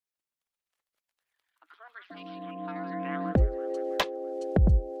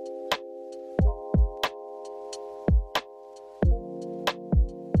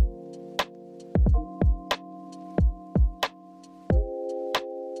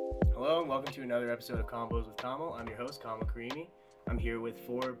Hello and welcome to another episode of Combos with Kamal. I'm your host, Kamal Karimi. I'm here with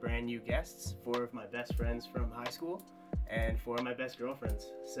 4 brand new guests, 4 of my best friends from high school, and 4 of my best girlfriends.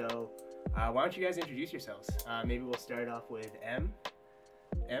 So why don't you guys introduce yourselves? Maybe we'll start off with M.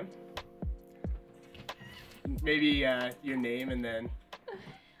 M? Maybe your name and then...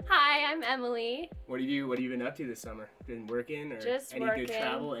 Hi, I'm Emily. What have you been up to this summer? Been working or Just any working. good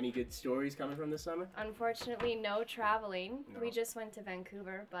travel? Any good stories coming from this summer? Unfortunately, no traveling. No. We just went to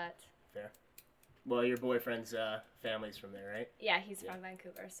Vancouver, but Fair. Well, your boyfriend's family's from there, right? yeah, he's Yeah. from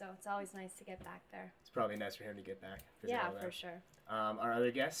Vancouver, so it's always nice to get back there. It's probably nice for him to get back. visit Yeah, all that. for sure. Our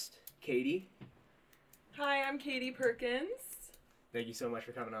other guest, Katie. Hi, I'm Katie Perkins. Thank you so much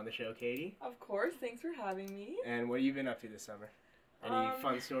for coming on the show, Katie. Of course, thanks for having me. And what have you been up to this summer? Any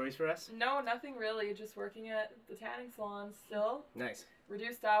fun stories for us? No, nothing really, just working at the tanning salon still. Nice.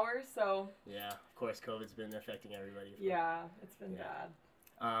 Reduced hours, so Yeah, of course, COVID's been affecting everybody. yeah, it's been Yeah. bad.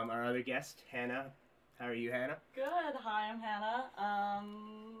 Our other guest, Hannah. How are you, Hannah? Good. Hi, I'm Hannah.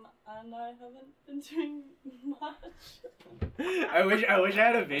 And I haven't been doing much. I wish I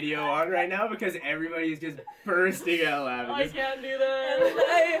had a video on right now because everybody's just bursting out laughing. I Just- can't do that. And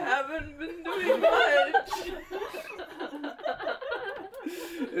I haven't been doing much.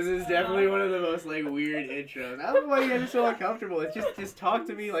 This is definitely one of the most weird intros. I don't know why you guys are so uncomfortable. It's just talk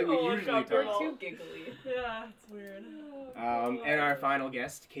to me like we So usually uncomfortable. talk. Too giggly. Yeah, it's weird. And our final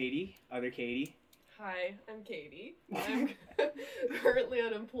guest, Katie. Other Katie. Hi, I'm Katie. I'm currently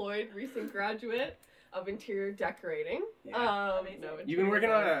unemployed, recent graduate of interior decorating. Yeah. Amazing. You've been interior working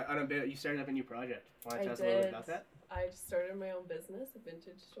design. on a bit. You started up a new project. Want to I tell us a little bit did. about that? I just started my own business, a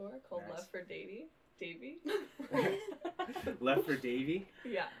vintage store called Nice. Left for Davy. Left for Davy.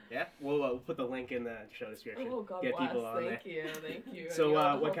 Yeah. Yeah, we'll put the link in the show description. Oh, God Get bless. people on Thank you. I So need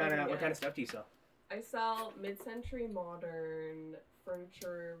all the what help I kind can of get. stuff do you sell? I sell mid-century modern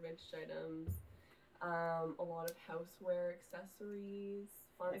furniture, vintage items, a lot of houseware accessories,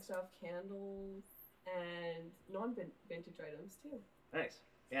 fun Nice. stuff, candles, and non-vintage items too. Nice.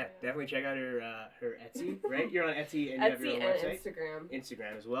 Yeah, Yeah. definitely check out her Etsy, right? You're on Etsy and you have your Etsy own and website, Instagram.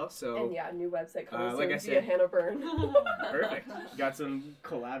 Instagram as well. So And yeah, new website coming like soon I via said- Hannah Byrne. perfect. Got some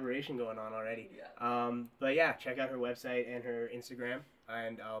collaboration going on already. Yeah. But yeah, check out her website and her Instagram,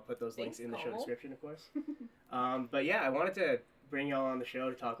 and I'll put those links Thanks, in the show Kamal. description, of course. But yeah, I wanted to bring y'all on the show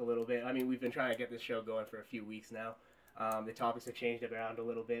to talk a little bit. I mean, we've been trying to get this show going for a few weeks now. The topics have changed around a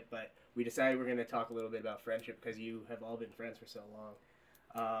little bit, but we decided we're going to talk a little bit about friendship because you have all been friends for so long.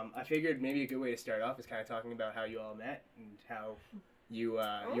 I figured maybe a good way to start off is kind of talking about how you all met and how you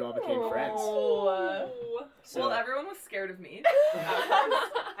all became friends. Oh. So- Well, everyone was scared of me.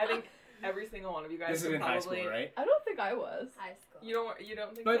 I think every single one of you guys This is could in probably. high school, right? I don't think I was. High school. You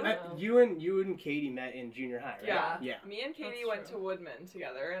don't think But so? No. you and Katie met in junior high, right? Yeah. Yeah. Me and Katie That's went true. to Woodman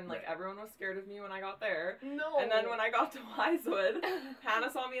together, and Right. everyone was scared of me when I got there. No. And then when I got to Wisewood,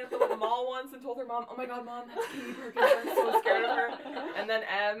 Hannah saw me at the mall once and told her mom, "Oh my God, Mom, that's Katie Perkins. I'm so scared of her." And then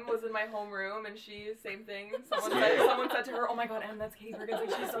Em was in my homeroom, and she same thing. Someone said to her, "Oh my God, Em, that's Katie Perkins.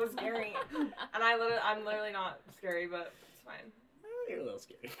 Like, she's so scary." And I'm literally not scary, but it's fine. You're a little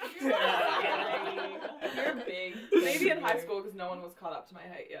scary. You're big. Maybe in high school because no one was caught up to my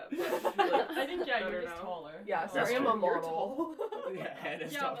height yet. But I think, yeah, No, you're no, just no. taller. Yeah, That's sorry, I'm true. a You're model. tall. Yeah,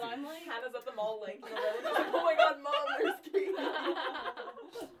 Hannah's Yeah, tough. but I'm like... Hannah's at the mall like, "Oh my God, Mom, there's Katie."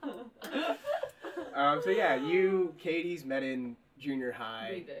 So yeah, Katie's met in junior high.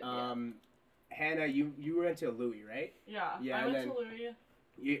 We did, yeah. Hannah, you were into Louis, right? Yeah, Yeah, I and went then- to Louis.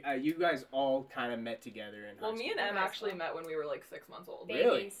 You guys all kind of met together in high Well, school. me and Em High actually school. met when we were like 6 months old.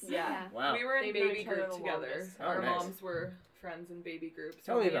 Really? Babies. Yeah. Wow. We were in They've known baby each other group the together. longest. Oh, Our nice. moms were friends in baby groups.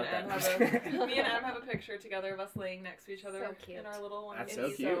 Tell me and about that. Me and Em have a picture together of us laying next to each other So cute. in our little one. That's baby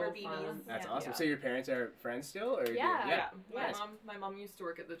so cute. summer So beanies. fun. That's Yeah. awesome. Yeah. So your parents are friends still, or Yeah. Yeah. Nice. My mom used to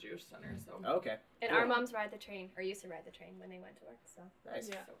work at the Jewish Center, so Oh, okay. And Cool. our moms ride the train, or used to ride the train when they went to work, so. Nice.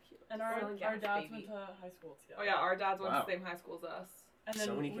 Yeah. so cute. And Oil our and gas dads baby. went to high school together. Oh yeah, our dads went Wow. to the same high school as us. And So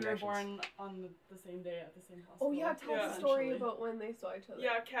then many we were connections. born on the same day at the same hospital. Oh yeah, tell Yeah. the story Essentially. about when they saw each other.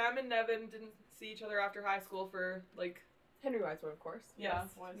 Yeah, Cam and Nevin didn't see each other after high school for like Henry Wisewood, of course. Yeah,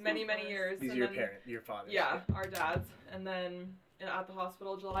 yes, Wisewood many first. years. These are and your then- your fathers. Yeah, our dads. And then at the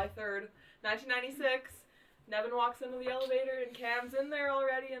hospital, July 3rd, 1996, Nevin walks into the elevator and Cam's in there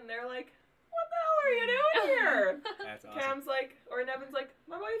already, and they're like, "What the hell are you doing here?" That's awesome. Cam's like, or Nevin's like,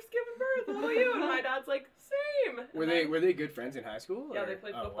 "My wife's giving birth. How about you?" And my dad's like, "Same." Were they good friends in high school? Yeah, or- they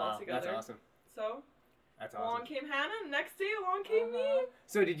played oh, football wow. together. That's awesome. So That's Along awesome. came Hannah, and next day along came me.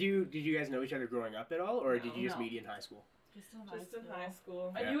 So did you guys know each other growing up at all, or did you just No. meet in high school? Just in Just in high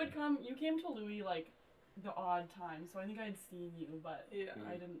school. Yeah. You came to Louis like the odd time, so I think I had seen you, but Yeah.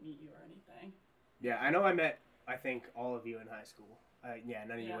 I didn't meet you or anything. Yeah, I know I met, I think, all of you in high school. Yeah,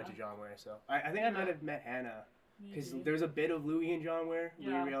 none of you went to Yeah. John Ware, so I think I might have met Hannah, because Maybe. there's a bit of Louis and John Ware,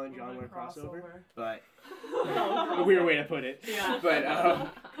 Yeah, Louis Real and a John Ware little crossover, crossover. but Oh, a weird way to put it. Yeah. But Wow.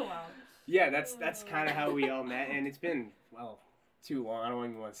 yeah, that's kind of how we all met, and it's been, well, too long. I don't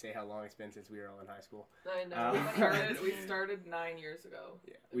even want to say how long it's been since we were all in high school. I know. We started 9 years ago.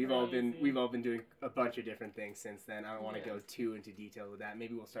 Yeah, we've all been Crazy. doing a bunch of different things since then. I don't want to Yeah. go too into detail with that.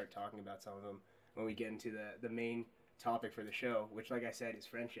 Maybe we'll start talking about some of them when we get into the main topic for the show, which, like I said, is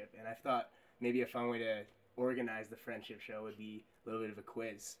friendship. And I thought maybe a fun way to organize the friendship show would be a little bit of a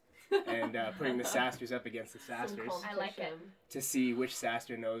quiz and putting the Sasters up against the Sasters I like it. to see which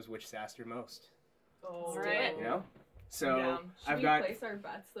Saster knows which Saster most. Oh, Let's do it. You know? So Yeah. Should I've we got. place our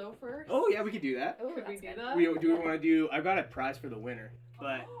bets though first? Oh yeah, we could do that. Ooh, Could we that's do good. that? Do we want to do? I've got a prize for the winner,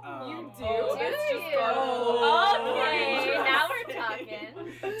 but You do? Oh, It's do just you? Okay, now we're talking.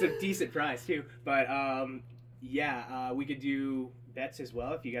 it's a decent prize too. But we could do bets as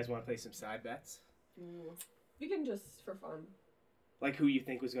well if you guys want to play some side bets, We can just for fun. like who you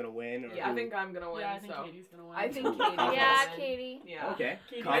think was gonna win. Or Yeah, I who... think I'm gonna win. Yeah, I think so. Katie's gonna win. I think Katie. Yeah, will win. Katie. Yeah. Okay.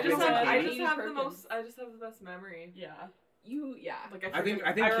 Katie. I Confidence just in have, I Katie. just have the Perkins. most. I just have the best memory. Yeah. You, yeah. Like I think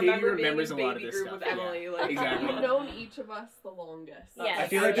Katie remember being remembers in a lot of baby this group stuff, with yeah. Emily. Like Exactly. You've known each of us the longest. Yes. I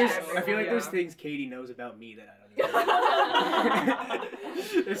feel like Yes. there's Yeah. things Katie knows about me that I don't even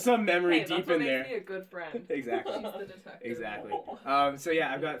know. There's some memory Hey, deep that's what in makes there. me a good friend. Exactly. She's the detective. Exactly. So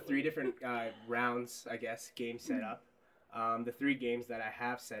yeah, I've got 3 different rounds, I guess, games set up. The 3 games that I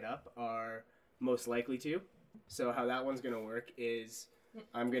have set up are most likely to. So how that one's gonna work is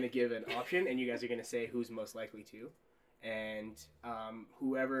I'm gonna give an option, and you guys are gonna say who's most likely to, and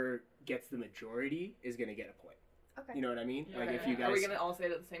whoever gets the majority is gonna get a point. Okay. You know what I mean? Yeah. Like if you Are guys. we gonna all say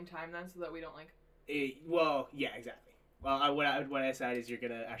it at the same time then, so that we don't like? Well, yeah, exactly. Well, what I decided is you're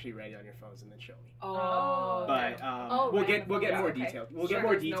gonna actually write it on your phones and then show me. Oh. But Oh, we'll right. get more Okay. detailed. We'll Sure, get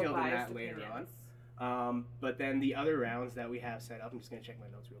more there's no detailed than biased that later on. opinions. But then the other rounds that we have set up, I'm just gonna check my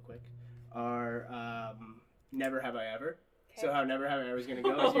notes real quick, are Never Have I Ever. So Okay. how Never Have I Ever is gonna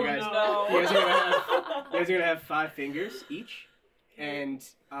go is you guys, no. you guys are gonna have 5 fingers each, and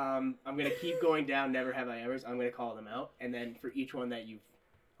I'm gonna keep going down Never Have I Ever's. I'm gonna call them out, and then for each one that you've,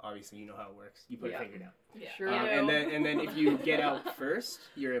 obviously you know how it works. You put Yeah. a finger down. Yeah. Sure. And then if you get out first,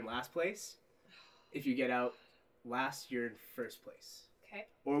 you're in last place. If you get out last, you're in first place. Okay.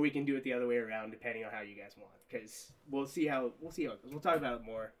 Or we can do it the other way around, depending on how you guys want. Because we'll see how it goes. We'll talk about it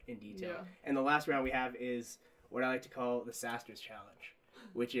more in detail. Yeah. And the last round we have is what I like to call the Sasters Challenge,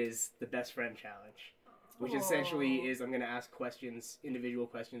 which is the best friend challenge. Which essentially Aw. is I'm gonna ask questions, individual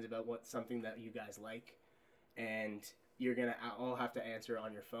questions about what something that you guys like, and you're gonna all have to answer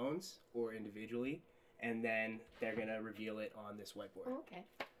on your phones or individually, and then they're gonna reveal it on this whiteboard. Oh, okay.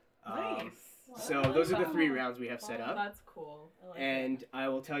 So those are the 3 rounds we have set up. That's cool. I like And I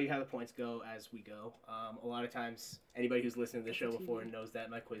will tell you how the points go as we go. A lot of times, anybody who's listened to the show before knows that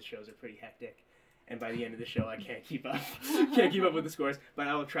my quiz shows are pretty hectic, and by the end of the show, I can't keep up. Can't keep up with the scores, but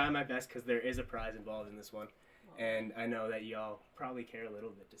I will try my best because there is a prize involved in this one, and I know that y'all probably care a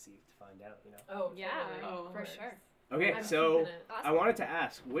little bit to find out. You know. Oh, Yeah, totally. Oh, for right. sure. Okay, I'm so keeping it. I wanted to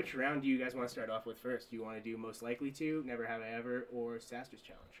ask, which round do you guys want to start off with first? Do you want to do most likely to, Never Have I Ever, or Sasters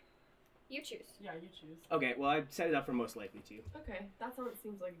Challenge? You choose. Yeah, you choose. Okay, well I set it up for most likely to. Okay, that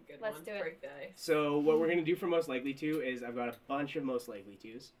seems like a good Let's one. do it. Break the ice. So what we're gonna do for most likely to is I've got a bunch of most likely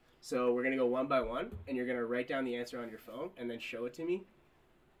tos. So we're gonna go one by one, and you're gonna write down the answer on your phone and then show it to me,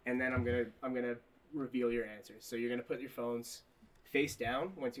 and then I'm gonna reveal your answers. So you're gonna put your phones face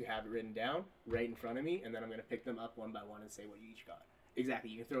down once you have it written down right in front of me, and then I'm gonna pick them up one by one and say what you each got. Exactly.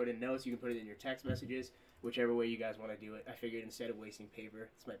 You can throw it in notes. You can put it in your text messages, whichever way you guys want to do it. I figured instead of wasting paper,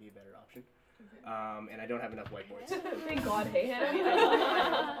 this might be a better option. And I don't have enough whiteboards. Thank God, hey, I need to Hannah. blow my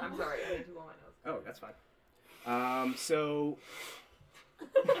nose. I'm sorry. I need to blow my nose. Oh, that's fine. So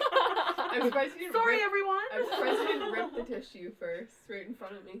I'm surprised you didn't Sorry, rip. everyone. I'm surprised you didn't rip the tissue first, right in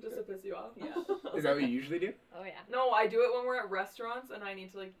front of me. Just to piss you off. Yeah. is that what you usually do? Oh yeah. No, I do it when we're at restaurants and I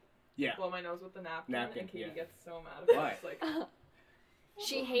need to like Yeah. blow my nose with the napkin, Napkin, and Katie yeah. gets so mad about Why? it. It's like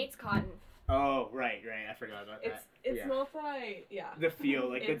She hates cotton. Oh, right. I forgot about that. It's Yeah. not that I The feel,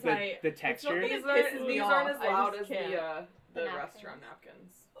 like It's the like- texture. it's these not- aren't pisses me these aren't off. as I loud just as can't. the The napkins. restaurant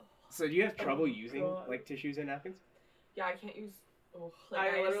napkins. So do you have trouble using God. like tissues and napkins? Yeah, I can't use Oh,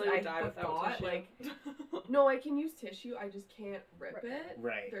 I literally would die forgot, without tissue. like, no, I can use tissue. I just can't rip it.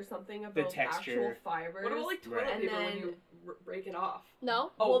 Right. There's something The about texture. actual fibers. What about like toilet Right. paper And when then- you break it off?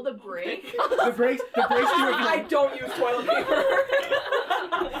 No. Oh, Well, the break. The breaks do it. I don't use toilet paper.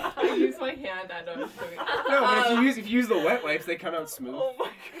 I use my hand. I know. No, but if you use the wet wipes, they come out smooth. Oh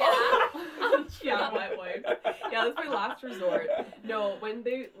my Yeah, wet wipes. Yeah, that's my last resort. No, when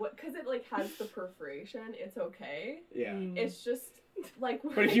because it like has the perforation, it's okay. Yeah. It's just like.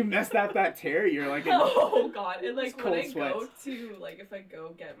 But if you mess up that tear, you're like, Oh god! And like It's when I cold go sweats. to like if I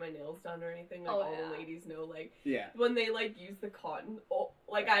go get my nails done or anything, like Oh, all yeah. the ladies know like yeah. when they like use the cotton. Oh,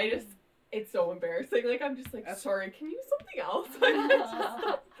 like I just. It's so embarrassing. Like I'm just like, sorry, can you use something else?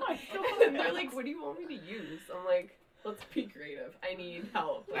 And they're like, what do you want me to use? I'm like, let's be creative. I need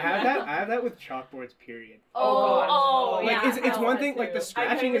help. I have that with chalkboards. Period. Oh, Oh, God. Like yeah. it's one that thing. Like too. the I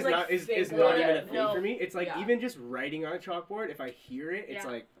scratching can't is even, not like, is think not of even a it. thing No. for me. It's like Yeah. even just writing on a chalkboard. If I hear it, it's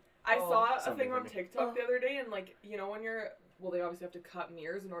Yeah. like I Oh, saw a something thing for on me. TikTok the other day, and like, you know, when you're, well, they obviously have to cut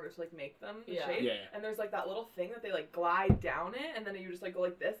mirrors in order to like make them the Yeah. shape. Yeah. And there's like that little thing that they like glide down it, and then you just like go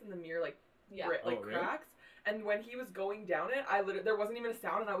like this, and the mirror like Yeah. like Oh, really? cracks. And when he was going down it, I literally there wasn't even a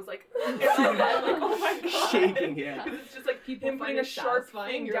sound, and I was like, in my head, like, oh my god, Shaking, yeah. Because it's just like People him putting find a it sharp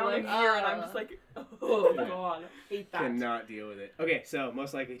satisfying, thing you're down like, a mirror, and I'm just like, oh Yeah. god, hate that. cannot deal with it. Okay, so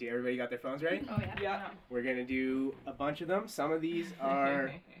most likely to. Everybody got their phones ready? Oh yeah. Yeah. We're gonna do a bunch of them. Some of these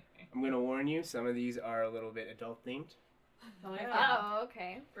are. I'm gonna warn you. Some of these are a little bit adult themed. Oh,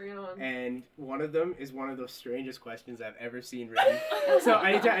 okay. Bring it on. And one of them is one of the strangest questions I've ever seen written. So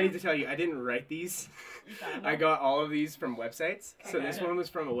I need to tell you, I didn't write these. I got all of these from websites. So this Okay. one was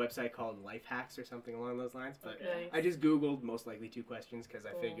from a website called Life Hacks or something along those lines. But Okay. I just Googled most likely 2 questions because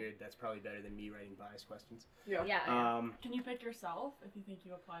I Cool. figured that's probably better than me writing biased questions. Yeah. Yeah. Can you pick yourself if you think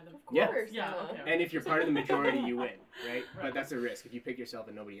you apply them? Of Yeah. course. Yeah, okay. And if you're part of the majority, you win, right? But that's a risk. If you pick yourself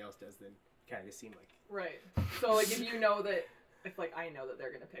and nobody else does, then kind of seem like Right. So like if you know that, if like I know that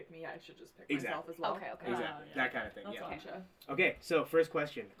they're gonna pick me, I should just pick myself Exactly. as well. Okay. Okay. exactly yeah. that kind of thing. That's Yeah. all. Gotcha. Okay. So first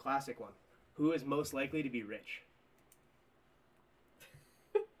question, classic one: who is most likely to be rich?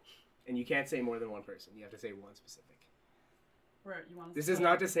 And you can't say more than one person. You have to say one specific. Where you want This is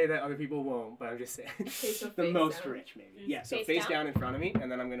not to say that other people won't, but I'm just saying Face of the face most down. rich, maybe. Yeah. So Face face down? down in front of me, and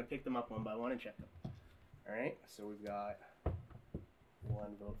then I'm gonna pick them up one by one and check them. All right. So we've got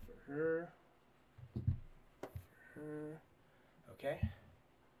 1 vote for her. Okay.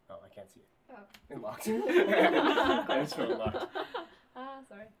 Oh, I can't see it. Oh. It locked. I just felt locked.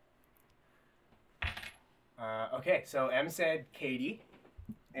 Sorry. Okay, so M said Katie,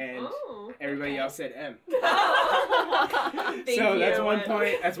 and Oh. everybody okay. else said M. Thank So that's you. 1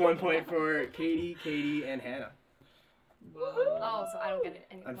 point. That's 1 point for Katie, and Hannah. Oh, so I don't get it.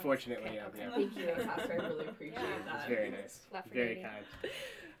 Any points. Unfortunately, Okay, yeah, okay. yeah. Thank you, Pastor. I really appreciate Yeah. that. It's very nice. Not for Very me.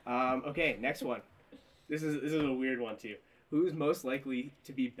 kind. Okay, next one. This is a weird one too. Who's most likely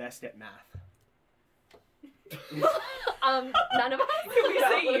to be best at math? None of us. Can we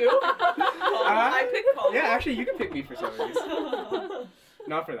say you? I picked Colin. Yeah, actually, you can pick me for some of these.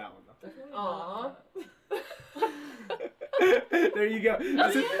 Not for that one though. Aw. There you go.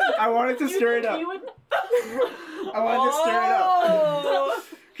 I wanted to stir it up. You would, I wanted to stir it up. Oh.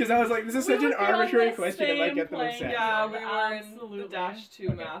 Because I was like, this is We such an would be on arbitrary the question. It might same get them playing upset. Yeah, we were in the Absolutely. Dash 2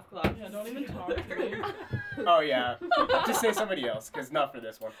 Okay. math class. yeah, don't even talk to me. Oh, yeah. Just say somebody else, because not for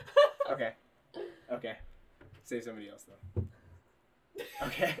this one. Okay. Okay. Say somebody else, though.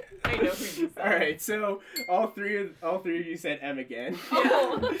 Okay. I know who you said. All right, so all three of you said M again.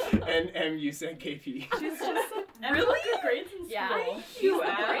 Oh. And M, you said KP. She's just And really good grades in Yeah. school. She's You the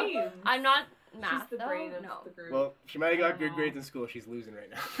am. brain. I'm not math She's the though. brain of No. the group. Well, she might have got good Aw. grades in school. She's losing right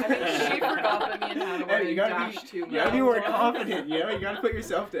now. I think she forgot that me and Hannah were Hey, you in gotta Dash 2 You gotta be math. more confident, you know? You gotta put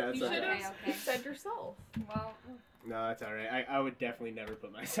yourself down You sometimes. should Okay, have okay. said yourself. Well, No, that's alright. I would definitely never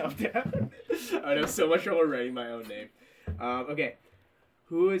put myself down. I would have so much trouble writing my own name. Okay.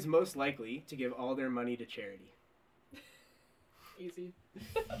 Who is most likely to give all their money to charity? Easy.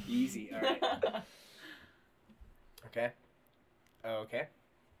 Easy, alright. Okay. Okay.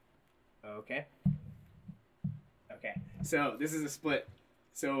 Okay. Okay. So this is a split.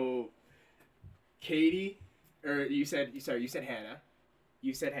 So Katie, or you said Hannah.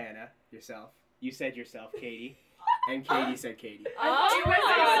 You said Hannah yourself. You said yourself, Katie. And Katie said Katie. Oh,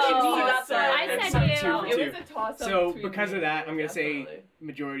 that's right. I That's said you. two for It two. was a toss up. So because of that, I'm gonna say definitely.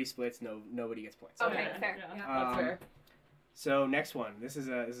 majority splits. No, nobody gets points. Okay, Okay, fair. yeah. Yeah. That's fair. So next one. This is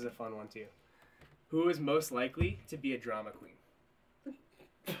a fun one too. Who is most likely to be a drama queen?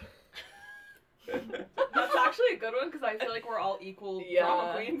 That's actually a good one because I feel like we're all equal Yeah.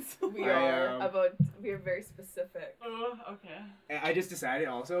 drama queens. We I, are very specific. Oh, okay. I just decided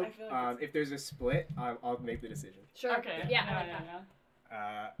also, I feel like if there's a split, I'll make the decision. Sure. Okay. Yeah, I like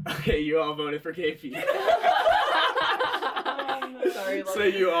that. Okay, you all voted for KP. Sorry, love So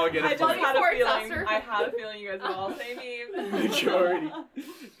you. you all get a I just point. had a Sports feeling. officer. I had a feeling you guys would all say me. Majority.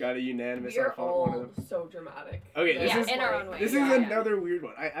 Got a unanimous We are on one of all them. so dramatic. Okay, this Yeah, is in our own way. This Yeah, is yeah. another weird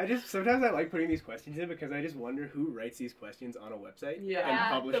one. I just sometimes I like putting these questions in because I just wonder who writes these questions on a website and Yeah,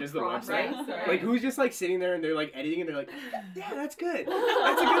 publishes the website. Right? Like who's just like sitting there and they're like editing and they're like, yeah, that's good.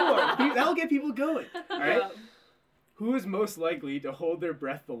 That's a good one. That'll get people going. All right. Who is most likely to hold their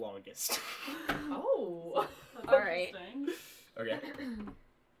breath the longest? Oh. That's All right. interesting. Okay.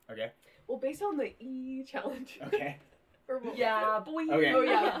 Okay. Well, based on the E challenge. Okay. Or what was Yeah, it? boy. Okay. Oh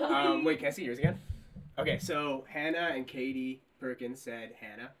yeah. Wait, can I see yours again? Okay, so Hannah and Katie Perkins said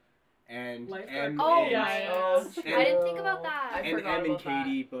Hannah, and Lifeguard. M Oh, and, yeah, Oh, And- I didn't think about that. I and forgot M and about that.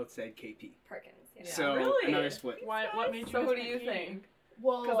 Katie both said KP. Perkins. Yeah. Yeah. So Really? another split. What made you? So who do guys you pick think?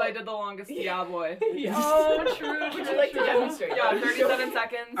 Well, Because I did the longest yeah boy. Yes. Oh, true. Would you like to demonstrate? Yeah, that? 37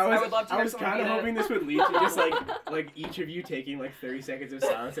 seconds. I would love to I hear was someone kind of beat it. hoping this would lead to just like each of you taking like 30 seconds of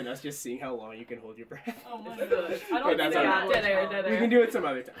silence and us just seeing how long you can hold your breath. Oh my It's god. good. I don't But that's think alright. that- Dead air, dead We air. can do it some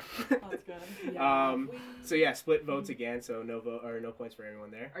other time. That's good. So yeah, split votes again. So no vote or no points for everyone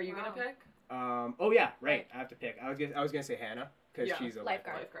there. Are you gonna Wow. pick? Oh yeah, right. I have to pick. I was gonna say Hannah because Yeah. she's a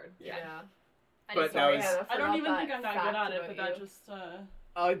Lifeguard. Lifeguard. Yeah. I But just- that Sorry, was- Hannah, I don't forgot even that think I'm that good fact at it, but about that you. just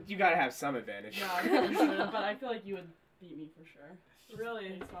Oh, you gotta have some advantage. yeah, I'm sure, but I feel like you would beat me for sure. Really?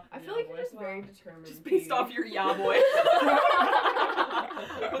 Based off I the feel like voice. you're just very determined. Just based off your yeah boy.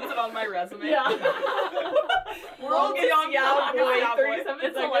 Puts it on my resume. Yeah. We're all getting on yeah boy. yeah boy. 37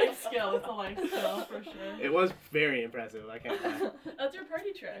 It's a seconds. life skill. It's a life skill for sure. It was very impressive. I can't lie. That's your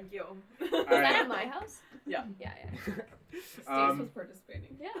party trick. Thank you. Is All that right. at my house? Yeah. Yeah, Stace Um, was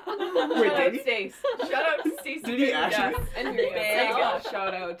participating. yeah. Wait, Shout did out he? Stace. Shout out to Stace. Did he actually? Yes. And Big Miriam.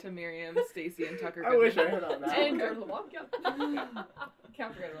 shout out to Miriam, Stacy, and Tucker. I wish I Goodman. had on that. And Jordan LeBlanc. Yeah.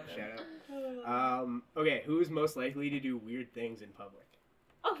 Can't forget about him. Shout out. Okay, who's most likely to do weird things in public?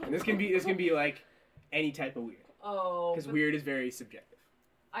 Oh. And this can be like any type of weird, Oh. because but weird is very subjective.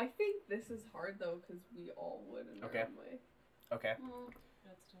 I think this is hard though, because we all would in our Okay. own way. Okay.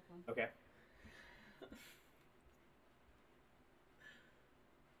 That's a tough one. Okay.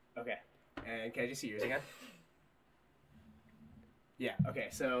 Okay. And can I just see yours again? Yeah. Okay.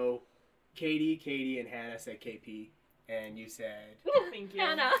 So, Katie, and Hannah said KP, and you said. Thank you.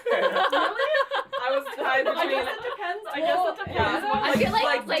 Hannah. I was tied I between. guess it depends. I guess it depends. Yeah. I feel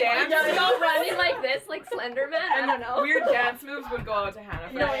like Like dance? you're not running like this, like Slenderman. I don't know. Weird dance moves would go out to Hannah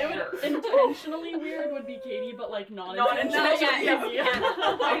for No, it sure. would intentionally weird would be Katie, but like not Not intentionally. intentionally, yeah.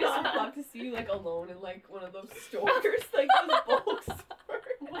 I just would love to see you like alone in like one of those stores, like those bulk stores.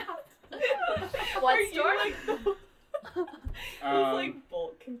 What Where you, store? like, those like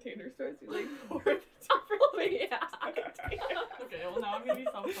bulk container stores. You like pour the different Okay, well now I'm gonna be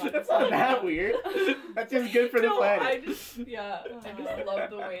self-conscious. That's not that weird. That's just good for the No, planet. I just love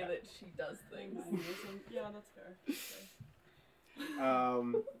the way that she does things. Yeah, that's fair. That's fair.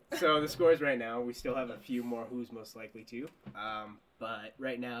 So the scores right now, we still have a few more who's most likely to. But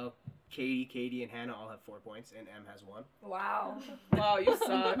right now, Katie, and Hannah all have 4 points, and M has 1. Wow. Wow, you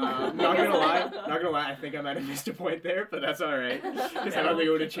suck. Not gonna lie, I think I might have missed a point there, but that's all right, because I don't think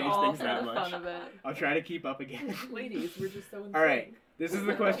it would have changed All things for that the much. fun of it. I'll try to keep up again. Ladies, we're just so insane. All right, this is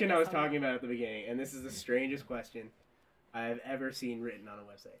the question I was talking about at the beginning, and this is the strangest question I've ever seen written on a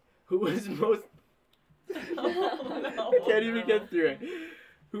website. Who was most? I can't even get through it.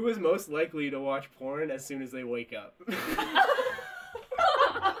 Who was most likely to watch porn as soon as they wake up?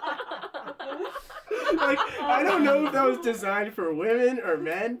 Like, I don't know if that was designed for women or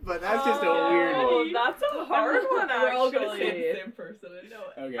men, but that's just a weird one. Oh, that's a hard one, actually. We're all gonna say the same person. I know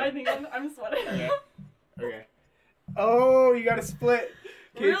it. Okay. I think I'm sweating. Okay. Okay. Oh, you got to split.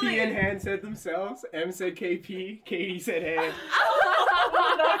 KP Really? and Han said themselves. M said KP. Katie said Han.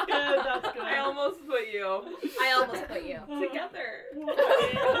 That's good. That's good. I almost put you I almost put you. together.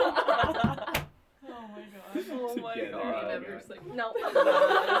 Oh my god. Oh my Together. god. Oh, And I'm God. just like, No.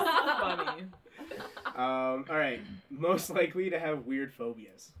 That's funny. All right. Most likely to have weird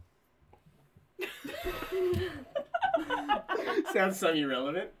phobias. Sounds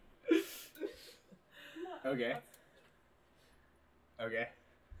semi-relevant. Okay. Okay.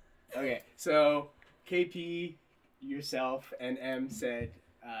 Okay. So KP, yourself, and M said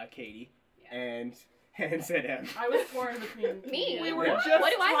Katie, Yeah. and Han said M. I was torn between Me? Katie We and were Yeah. just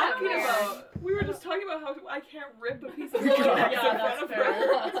What do I have talking here? about. We were just talking about how I can't rip a piece of Yeah, latex in Yeah, front that's of fair.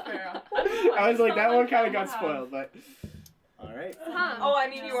 her. That's fair. I I was like, that felt one kind of I got would have. spoiled, but all right. Huh. Oh, I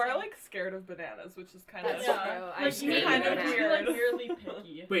mean, you are like scared of bananas, which is kind of. That's Yeah. true. I Like, scared you of kind of bananas. feel like weirdly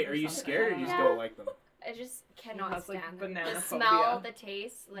picky. Wait, are or you something. scared or you just Yeah. don't like them? I just cannot has, like, stand them. banana The phobia. smell, the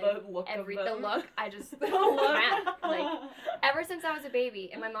taste, like The look the of them. look. I just The can't. look. Like ever since I was a baby,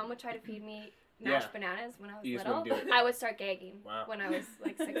 and my mom would try to feed me mashed Yeah. bananas when I was You just little, wouldn't do it. I would start gagging Wow. when I was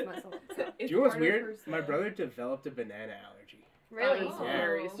like 6 months old. So. Do you know what's weird? My brother developed a banana allergy. Really? is Yeah.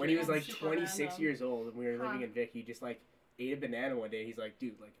 very When he was like Super 26 random. years old and we were living Huh. in Vic, he just like ate a banana one day. He's like,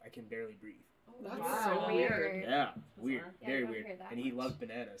 dude, like I can barely breathe. That's Wow. so weird. Yeah, weird, bizarre. Yeah, very you don't weird. hear that And he much. loves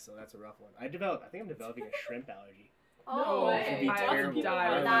bananas, so that's a rough one. I think I'm developing a shrimp allergy. Oh, way. It'd be I terrible. would die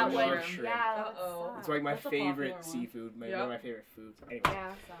I with that love would, shrimp. yeah, that would Uh-oh. suck. It's like my That's a popular favorite one. seafood, one Yep. of my favorite foods. Anyway,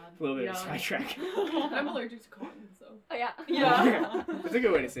 Yeah. a little bit of a Yeah. sidetrack. I'm allergic to cotton, so. Oh yeah. Yeah. That's a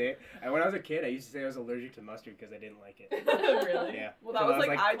good way to say it. And when I was a kid, I used to say I was allergic to mustard because I didn't like it. Really? Yeah. Well, that Till was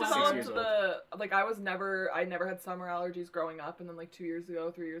like I 6 developed years old. I never had summer allergies growing up, and then like 3 years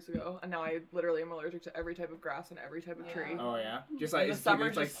ago, and now I literally am allergic to every type of grass and every type of Yeah. tree. Oh yeah, just like In the it's summer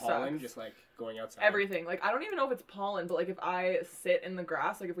it's like just pollen, sucks. just like going outside. Everything. Like I don't even know if it's pollen, but like if I sit in the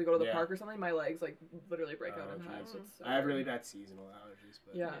grass, like if we go to the Yeah. park or something, my legs like literally break Oh, out in okay. hives. It's so I have weird. really bad seasonal allergies,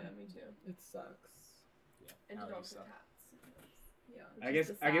 but Yeah. Me too. It sucks. yeah, And allergies dogs suck. and cats. Yeah. I guess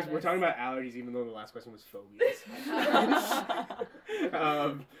the we're saddest. talking about allergies, even though the last question was phobias.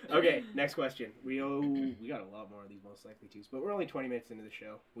 Okay, next question. We got a lot more of these most likely twos, but we're only 20 minutes into the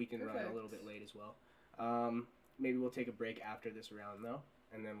show. We can run a little bit late as well. Maybe we'll take a break after this round though,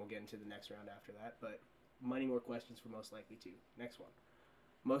 and then we'll get into the next round after that. But many more questions for most likely to. Next one.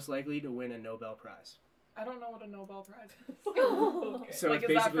 Most likely to win a Nobel Prize. I don't know what a Nobel Prize is. Okay. So like it's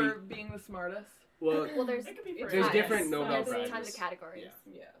is that basically for being the smartest? well, Well, there's It could be for There's tons. different Nobel There's tons Prizes. of categories.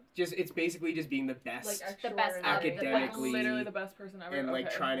 Yeah. Yeah. it's basically just being the best. Like The best extraordinary. Like Academically literally the best person ever. and like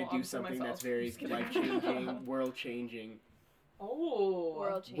Okay, trying well, to do I'm for something myself. that's very Just kidding. life changing, world changing. Oh.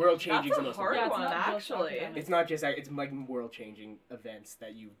 World change. World changing That's is the a most hard Yeah, important. it's one, not just actually. academic. It's not just that, it's like world changing events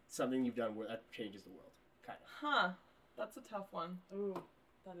that something you've done that changes the world, kind of. Huh. That's a tough one. Ooh,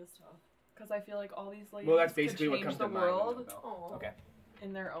 that is tough. Because I feel like all these ladies Well, that's could basically what change comes the to mind. when world Nobel. Aw. Okay,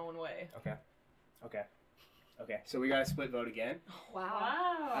 in their own way. okay. So we got a split vote again. Wow.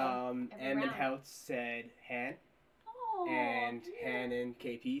 Wow. Every Em and round. Houts said Han, Aw, and cute. Han and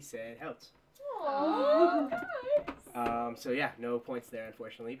KP said Houts. Aw. So yeah, no points there,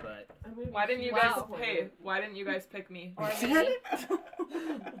 unfortunately, but. I'm gonna be Why didn't you Wow. guys? disappointed. Hey, why didn't you guys pick me? Or me.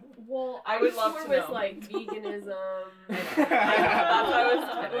 Well, I would love more to with know. like veganism. That's what I was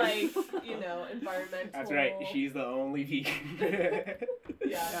like environmental. That's right. She's the only vegan. Yeah,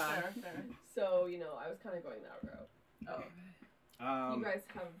 Yeah. Fair, fair. So I was kind of going that route. Oh. You guys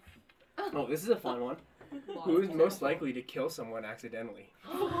have. Oh, this is a fun one. lots Who is of most examples. likely to kill someone accidentally?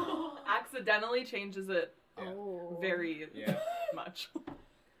 Accidentally changes it Yeah. Oh. very Yeah. much.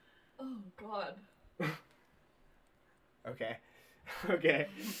 Oh God. Okay. Okay.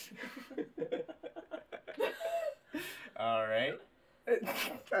 All right.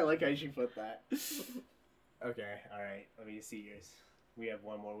 I like how she put that. Okay. All right. Let me see yours. We have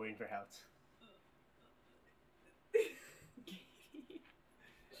one more waiting for Houts.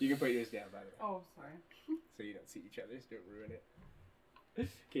 You can put yours down, by the way, Oh, sorry. so you don't see each other's. Don't ruin it.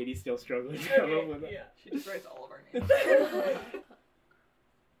 Katie's still struggling to come up with it. Yeah. She just writes all of our names.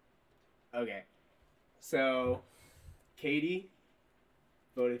 Okay. So, Katie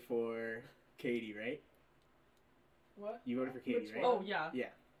voted for Katie, right? What? You voted for Katie, Which right? one? Oh, yeah.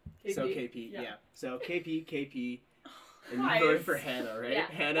 So KP? KP, yeah. Yeah. So KP, and you Nice. voted for Hannah, right? Yeah.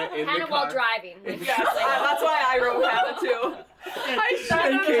 Hannah in Hannah the while car. driving. Yes, that's why I wrote Hannah too. I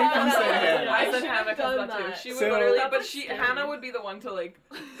And have KP done said that. Hannah. I I said should've Hannah because done that too. that. She would So- literally, That but was she scary. Hannah would be the one to like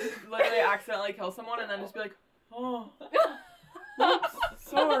literally accidentally kill someone and then just be like, oh,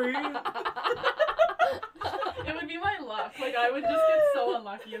 sorry. It would be my luck. Like, I would just get so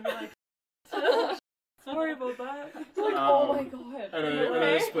unlucky and be like, Sorry about that. Like, Um, oh my God. Another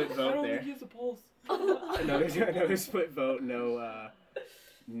Okay. split vote there. he has a pulse. Another split vote.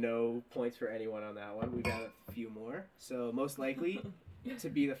 No points for anyone on that one. We got a few more. So most likely to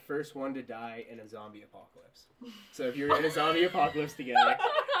be the first one to die in a zombie apocalypse. So if you're in a zombie apocalypse together,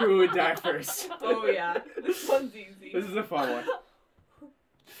 who would die first? Oh yeah. This one's easy. This is a fun one.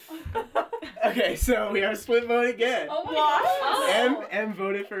 Okay, so we have split vote again. Oh my What? God. M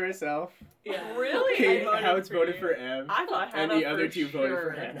voted for herself. Yeah. Really? Kate voted Houts for voted you. for M. I thought And Hannah the other for two voted for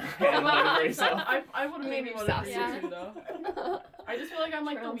sure. Hannah. Hannah voted for herself. I would have maybe Maybe voted for you Sassy. too, though. I just feel like I'm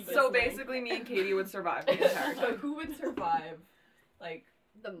like the weakest So link. basically, me and Katie would survive the entire So time. who would survive? Like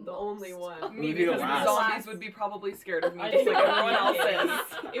The the only one. Would Me, be the because the last. zombies would be probably scared of me, I just think like it would everyone be else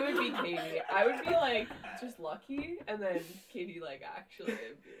Katie. is. It would be Katie. I would be like just lucky, and then Katie like actually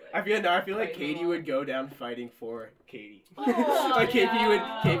would be like. I feel like Fighting Katie along. would go down fighting for Katie. Oh, Like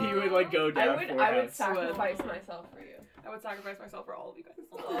yeah. KP would like go down for I would House. sacrifice myself for you. I would sacrifice myself for all of you guys.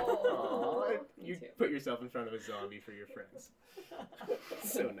 Oh, Aw, me you too. put yourself in front of a zombie for your friends.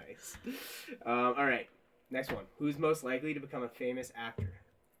 So nice. All right, next one. Who's most likely to become a famous actor?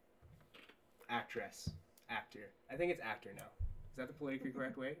 Actress. Actor. I think it's actor now. Is that the politically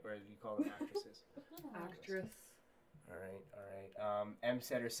correct way, or do you call them actresses? Actress. All right. M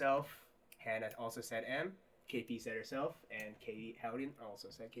said herself. Hannah also said M. KP said herself, and Katie Howden also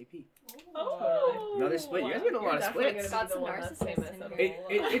said KP. Oh. Another split. You guys get a lot of splits. Got some narcissists in here.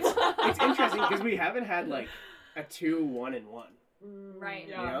 It's interesting because we haven't had like a 2, 1, and 1. Right.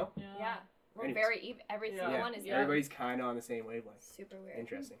 You know? Yeah. We're Anyways. very even. Every single one is Everybody's kind of on the same wavelength. super weird.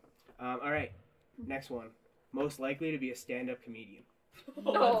 Interesting. All right. Next one. Most likely to be a stand-up comedian.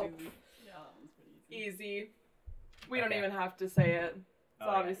 Oh. Yeah, that one's pretty easy. Easy. We don't Okay. even have to say it. It's All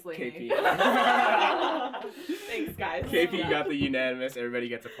right, obviously KP. me. Thanks, guys. KP got the unanimous. Everybody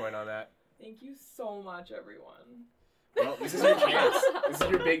gets a point on that. Thank you so much, everyone. Well, this is your chance. This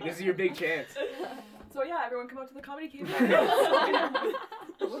is your big chance. So yeah, everyone come out to the comedy cave.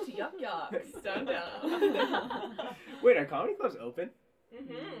 What's yuck yucks? Down down. Wait, are comedy clubs open?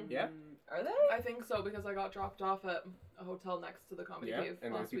 Mm-hmm. Yeah. Are they? I think so because I got dropped off at a hotel next to the comedy Yeah, cave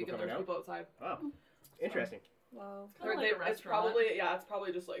and there's last week, people and there's coming people outside. Oh, interesting. Wow. They're- like a it's restaurant.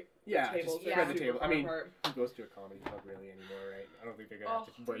 probably just like Yeah, tables just are spread the super table. I far mean, apart. who goes to a comedy club really anymore, right? I don't think they're gonna have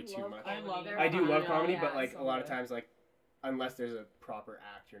to worry too much. I love They're I do love fun. comedy, Yeah, but like so a lot of good. times, like unless there's a proper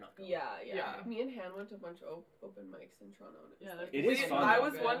act, you're not going. Yeah. Yeah. Me and Han went to a bunch of open mics in Toronto. And Yeah, like, It is fun, I though.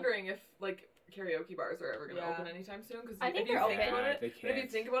 was good. wondering if like karaoke bars are ever gonna Yeah. open anytime soon because I think if you they're think open. about it, They but if you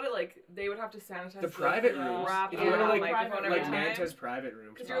can't. think about it, like they would have to sanitize The private Yeah. rooms. wrap If it you want to on like the microphone like every time. Manta's private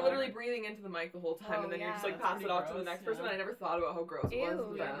rooms. Because you're literally breathing into the mic the whole time, Oh, and then you just yeah. like pass That's it off to pretty the next gross, person. yeah. I never thought about how gross it was.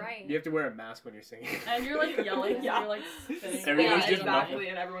 Ew, then. you're right. You have to wear a mask when you're singing. And you're like yelling, Yeah. so you're like spinning. Everybody's Yeah, just exactly,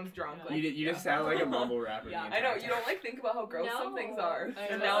 and everyone's drunk. Yeah. Like, You just sound like a mumble rapper. Yeah. the I know entire you don't like think about how gross some No. things are, I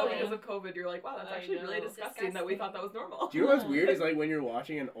and know. now because of COVID, you're like, wow, that's I actually really know. disgusting that we thought that was normal. Do you know what's weird is like when you're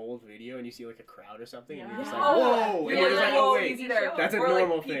watching an old video and you see like a crowd or something and you're just like, Yeah. whoa, and you're just like, oh wait, easy there. that's a or,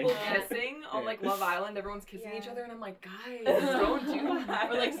 normal like, thing. people kissing on Yeah. like Love Island, everyone's kissing each Yeah. other, and I'm like, guys, don't do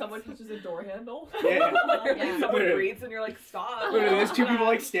that. or like someone touches a door handle. Yeah. Literally, Yeah. someone Literally. breathes, and you're like, stop. Literally, there's two people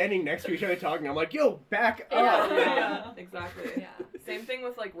like standing next to each other talking. I'm like, yo, back up. Yeah, exactly. Yeah. Same thing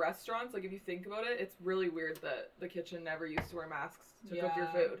with like restaurants. Like if you think about it, it's really weird that the kitchen never used to wear masks to cook your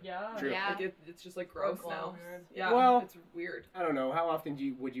food. Yeah. True. Yeah. Like it's just like gross Or now. Weird. Yeah, Well- it's weird. I don't know. How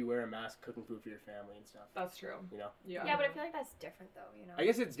often would you wear a mask cooking food for your family and stuff? That's true. You know? Yeah. Yeah, but I feel like that's different though, you know. I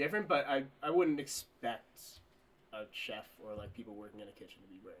guess it's different, but I wouldn't expect a chef or like people working in a kitchen to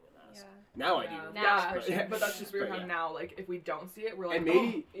be wearing a mask. Yeah. Now I Yeah. do. Now, Yeah, for sure. but that's just weird But how yeah. now, like, if we don't see it, we're like, And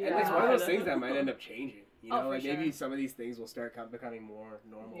maybe oh, and it's one of yeah. those things that might end up changing. You Oh, know, for like maybe sure. some of these things will start becoming more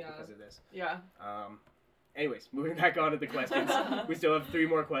normal Yeah. because of this. Yeah. Anyways, moving back on to the questions. We still have 3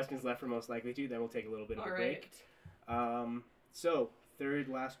 more questions left for most likely to. Then we'll take a little bit of All a right. break. So third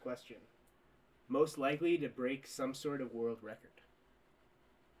last question: most likely to break some sort of world record.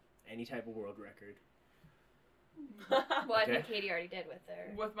 Any type of world record. Well, I think Okay. Katie already did with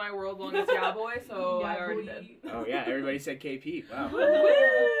her. With my world longest yeah boy, so I already did. Oh yeah, everybody said KP. Wow. Woo!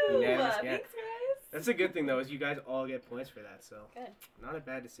 Unanimous, yeah. Thanks, guys. That's a good thing though, is you guys all get points for that. So Good. not a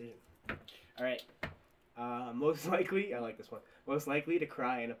bad decision. All right. Most likely, I like this one. Most likely to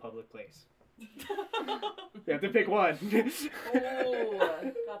cry in a public place. You have to pick one.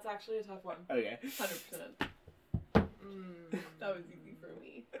 Oh, that's actually a tough one. Okay. 100%. That was easy for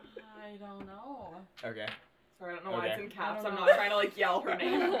me. I don't know. Okay. Sorry, I don't know why it's Okay. in caps. I I'm don't not trying to like yell her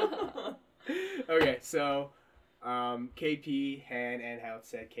name. Okay. So, KP, Han, and Hout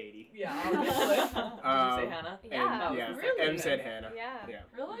said Katie. Yeah, obviously. Did you say Hannah? Yeah. And, yeah. Really? M said Hannah. Yeah. Yeah.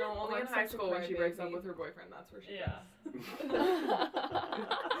 Really? No, only in I'm high such a school when she breaks up crybaby. with her boyfriend. That's where she Yeah.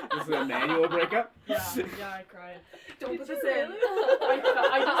 This is a manual breakup. Yeah, yeah, I cried. Don't put Did this you in. really?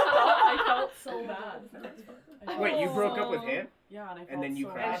 I felt so bad. I Wait, you felt broke up so- with him? Yeah, and I felt And then you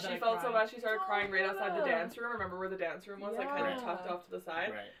so cried. bad And that she I felt so cried. bad she started crying right outside the yeah. dance room. Remember where the dance room was? Like kind Yeah. of tucked off to the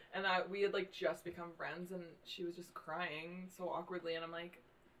side. Right. And we had like just become friends, and she was just crying so awkwardly, and I'm like,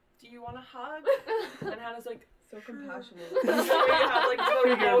 "Do you want a hug?" And Hannah's like, So compassionate. "So we had like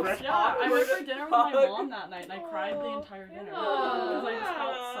the Good most Yeah, I went for awkward dinner with my hug. mom that night and I cried the entire dinner. Aw. Because I just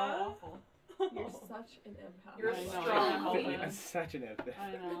felt so awful. You're such an empath. You're I know, strong. I can't help it. That's such an empathy.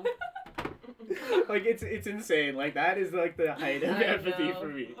 I know. Like it's insane. Like that is like the height of I empathy know. for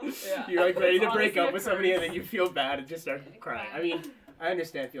me. Yeah. You're like ready It's to break honestly up a with somebody and curse. then you feel bad and just start crying. I mean, I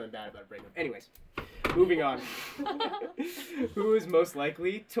understand feeling bad about a breakup. Anyways, moving on. Who is most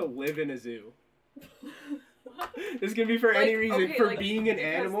likely to live in a zoo? This can be for any reason, okay, for like, being an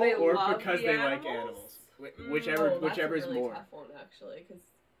because animal they or love because the they like animals? animals. Oh, Whichever that's is a really more. tough one, actually, because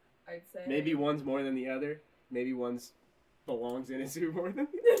I'd say Maybe one's more than the other. Maybe one's belongs in a zoo more than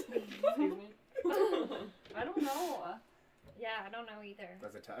the other. Excuse me. I don't know. Yeah, I don't know either.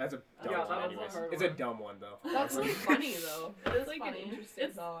 That's a dumb Yeah, one that was a anyways. hard It's a one. dumb one though. that's really funny though. It is like funny. an interesting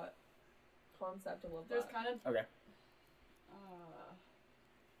It's- thought concept. I love There's that. kind of. Okay.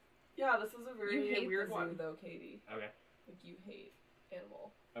 Yeah, this is a very You hate weird the zoo one. though, Katie. Okay. Like you hate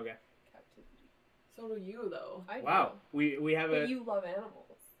animal Okay. captivity. So do you though. I Wow. do. We have But a. you love animals.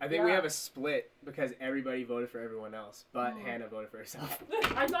 I think we Yeah. have a split because everybody voted for everyone else, but Oh. Hannah voted for herself.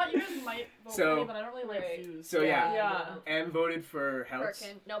 I thought you guys might vote So- for me, but I don't really like Right. zoos. So yeah, Yeah. Em voted for Houts.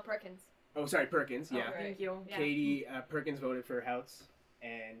 Perkins. Oh, sorry, Perkins. Yeah. Okay. Thank you. Yeah. Katie Perkins voted for Houts,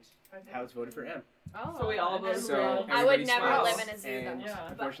 and Houts voted for M. Oh. So we all And voted So for I would everybody never smiles, live in a zoo and though. Yeah.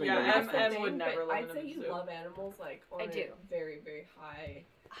 Unfortunately, Yeah, nobody Em- voted. Em Thing, would never but live I'd in say a you zoo. love animals like on I a do. very, very high,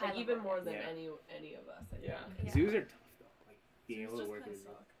 High like, even level. more than Yeah. any of us. I think. Yeah. Yeah. Zoos are tough though. Like being Zoos able to just work kinda with zoos.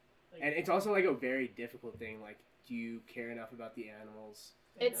 suck. Like, And it's also like a very difficult thing. Like, do you care enough about the animals?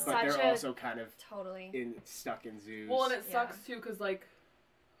 It's But such they're a also kind of totally. stuck in zoos. Well, and it Yeah. sucks too because like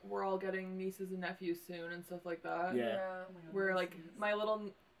we're all getting nieces and nephews soon and stuff like that. Yeah. oh my God, Where those like zoos. my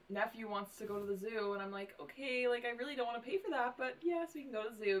little nephew wants to go to the zoo and I'm like, okay, like I really don't want to pay for that, but yes, we can go to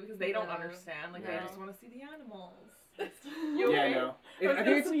the zoo because they don't Yeah. understand. Like they No. just want to see the animals. Yeah, okay? no. I was I think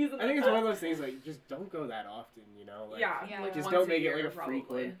gonna it's sneeze in I think that it's one of class. those things like just don't go that often, you know. Like, Yeah, Yeah. like just once don't make year, it like a probably.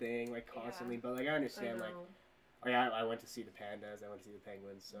 frequent thing, like constantly. But like I I understand, like know. oh yeah, I went to see the pandas, I went to see the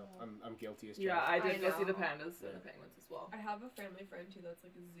penguins, so I'm guilty as charged. Yeah, I did I go see the know. pandas Yeah. and the penguins as well. I have a family friend too that's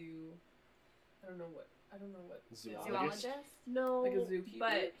like a zoo. I don't know what. Zoologist? Zoologist? No, Like a zookeeper?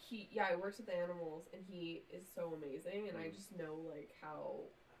 but he works with animals and he is so amazing and I Mm. just know like how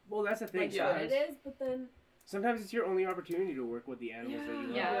Well, that's the thing. like Yeah. good it is, but then Sometimes it's your only opportunity to work with the animals that you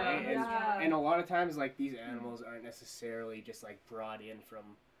love, Yeah. right? And, Yeah. and a lot of times, like these animals aren't necessarily just like brought in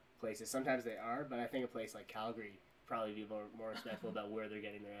from places. Sometimes they are, but I think a place like Calgary probably be more respectful about where they're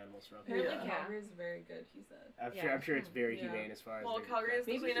getting their animals from. apparently Yeah. Calgary is very good. He said. I'm sure it's very Yeah. humane as far as. Well, they're Calgary is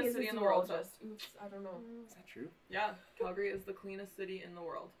the Maybe cleanest he's city a in the world. zoologist. Oops, I don't know. Is that true? Yeah, Calgary is the cleanest city in the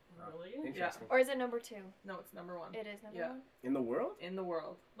world. Really? Interesting. Or is it number 2? No, it's number one It is number Yeah. 1. In the world? in the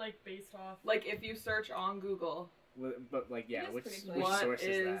world. Like based off. Like if you search on Google, But like, yeah, It is which pretty clean. which what source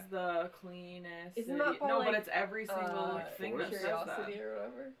is is that? the cleanest Isn't city? that by, No, like, but it's every single thing that says Curiosity that. or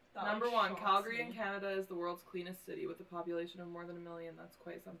whatever. That, Number like, one, shocks Calgary me. in Canada is the world's cleanest city with a population of more than 1 million. That's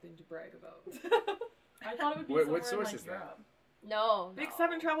quite something to brag about. I thought it would be What somewhere source in, like, is that? Europe. No.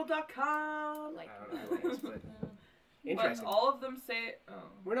 Big7travel.com. Like, I don't know how it is, but But interesting. all of them say, oh.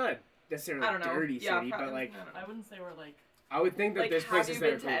 We're not necessarily I don't know. dirty Yeah, city, but like I don't know. I wouldn't say we're like. I would think that Like, there's have places you that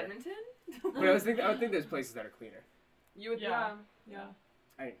are been to cleaner. Edmonton? But I would think there's places that are cleaner. You would, Yeah. yeah. Yeah.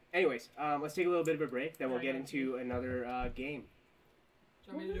 Alright, anyways, let's take a little bit of a break, then we'll Yeah, get yeah. into another game.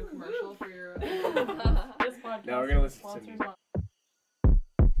 Do you want me to do a commercial for your? This podcast. No, we're gonna listen to some sponsored music. by-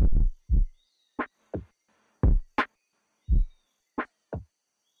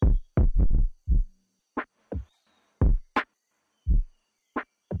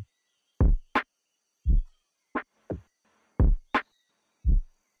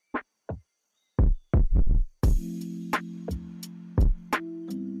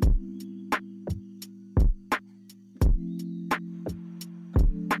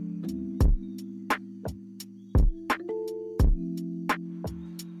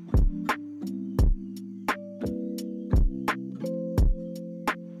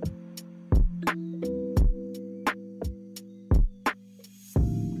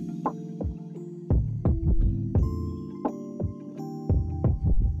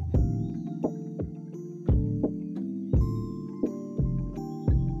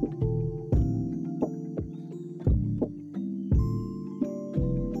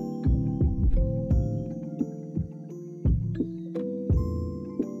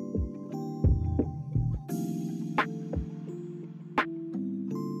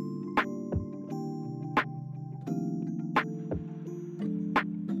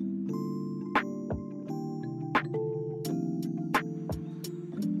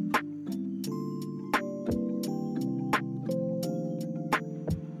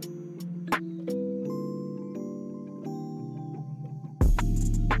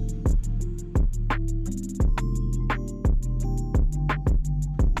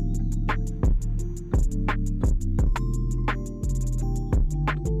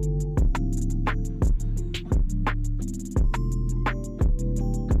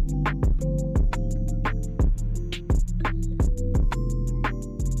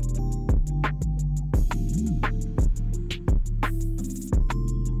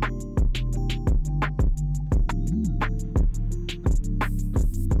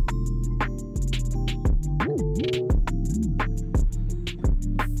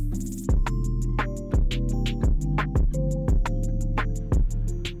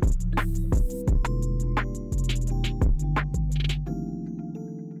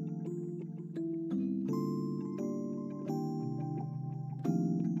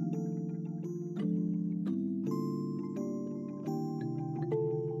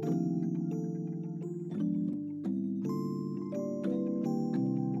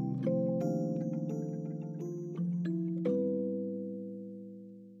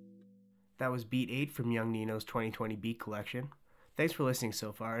 That was Beat 8 from Young Nino's 2020 Beat Collection. Thanks for listening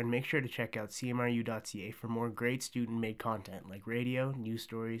so far, and make sure to check out cmru.ca for more great student-made content like radio, news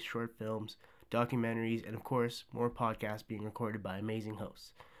stories, short films, documentaries, and of course, more podcasts being recorded by amazing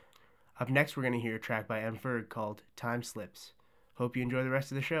hosts. Up next, we're going to hear a track by M. Ferg called Time Slips. Hope you enjoy the rest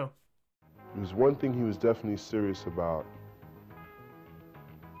of the show. There's one thing he was definitely serious about.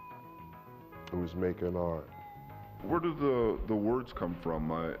 It was making art. Where do the words come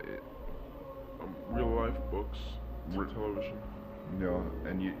from? Real life books, television.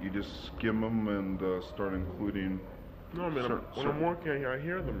 And you just skim them and start including. No, I mean, when I'm working, I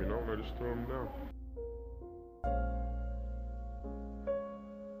hear them, and I just throw them down.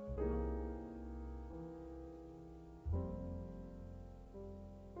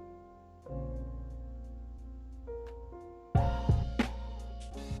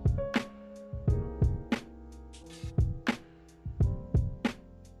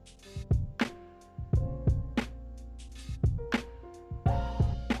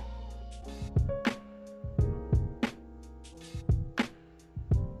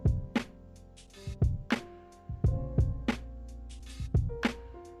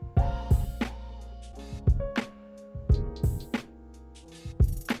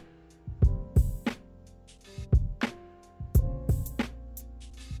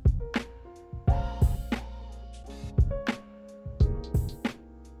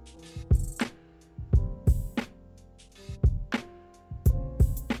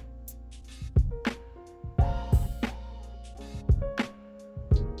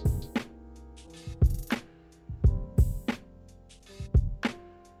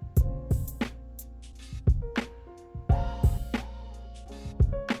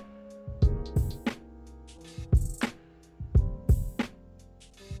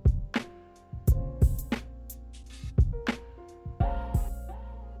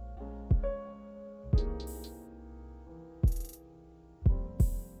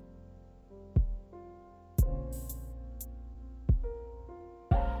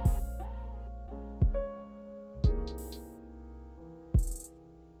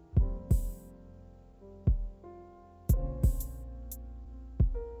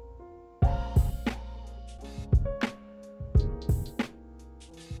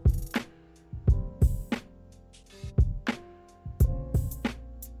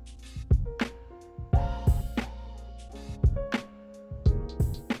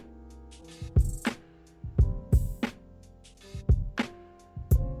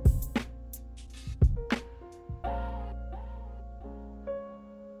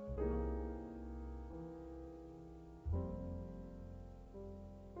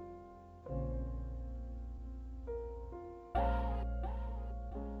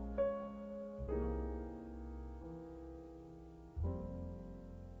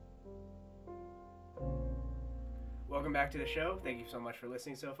 Welcome back to the show. Thank you so much for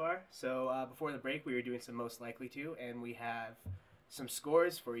listening so far. So before the break, we were doing some Most Likely To, and we have some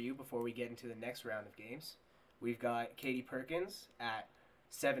scores for you before we get into the next round of games. We've got Katie Perkins at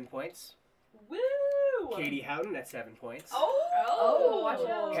 7 points. Woo! Katie Houghton at 7 points. Oh, watch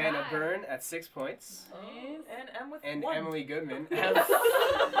out. Hannah Byrne at 6 points. Nice. And M with And 1. Emily Goodman at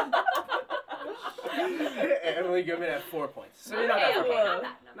Emily Goodman at 4 points. So you're not that far Okay, behind. not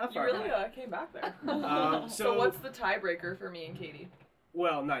bad. Not You far really behind. came back there. So what's the tiebreaker for me and Katie?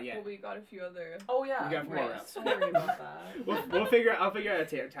 well, not Well, yet. we got a few other. Oh yeah, We got 4 right. rounds. Sorry about that. I'll figure out a tiebreaker.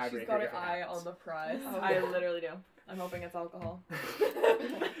 She's got her if it eye happens. on the prize. I literally do. I'm hoping it's alcohol.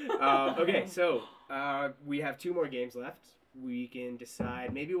 Okay, so we have 2 more games left. We can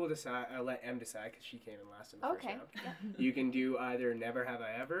decide. Maybe we'll decide. I'll let Em decide because she came in last in the first Okay. round. You can do either Never Have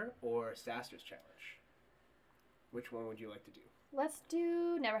I Ever or Staster's Challenge. Which one would you like to do? Let's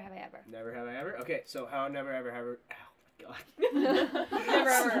do Never Have I Ever. Never Have I Ever? Okay, so how Never Ever Ever. Oh my god. Never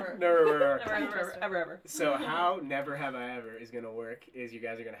ever. Never. Ever. So how Never Have I Ever is going to work is you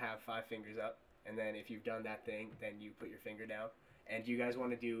guys are going to have 5 fingers up, and then if you've done that thing, then you put your finger down. And you guys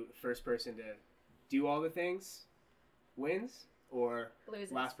want to do first person to do all the things wins, or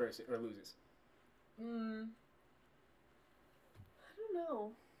Loses. last person or loses? I don't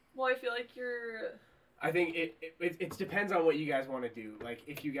know. Well, I feel like you're. I think it depends on what you guys want to do. Like,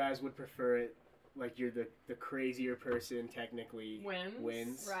 if you guys would prefer it, like you're the crazier person technically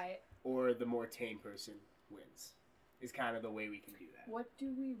wins, Right. or the more tame person wins, is kind of the way we can do that. What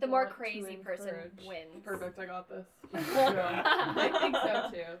do we? The more want to crazy person encourage? wins. Perfect. I got this. I think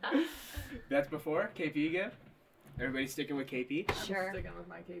so too. That's before KP again. Everybody sticking with KP. Sure. I'm sticking with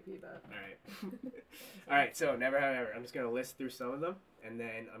my KP bet. All right. All right. So Never Have I Ever. I'm just gonna list through some of them, and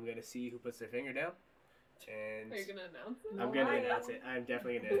then I'm gonna see who puts their finger down. And Are you gonna announce it? I'm gonna announce it. I'm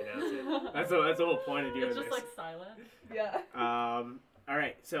definitely gonna announce it. That's the whole point of doing It's just this. like silent. Yeah. All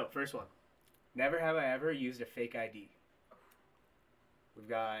right. So first one. Never have I ever used a fake ID. We've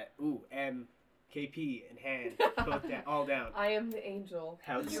got M, KP, and Han both all down. I am the angel.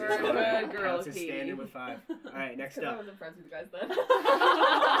 House You're is a good girl, House is Katie. standing with 5. All right. Next Because I up. wasn't friends with you guys then.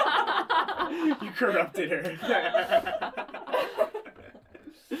 You corrupted her.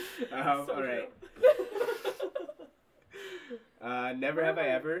 So all right. Never have I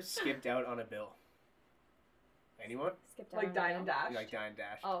ever skipped out on a bill. Anyone? Skipped Like out dine on and the dash. You like Dine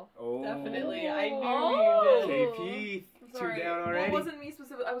Dash? Oh. Oh. Definitely. I knew Oh. you did. KP, Sorry. 2 down Well, already. it wasn't me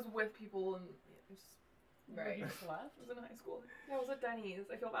specifically. I was with people and it was, Right. You just left. I was in high school. Yeah, I was at Denny's.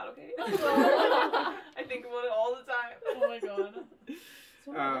 I feel bad, okay? I think about it all the time. Oh my god.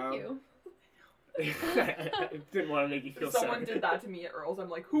 So I like you. Didn't want to make you feel If someone sorry. did that to me at Earl's, I'm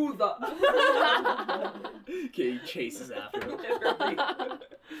like, who's the? Okay, he chases after him. Literally.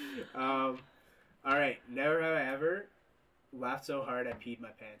 All right. Never have I ever laughed so hard I peed my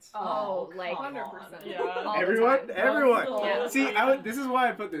pants. Oh, like- come 100%. on. Yeah. All the Everyone, time. everyone. Yeah. See, this is why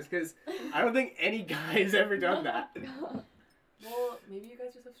I put this because I don't think any guy has ever done that. Well, maybe you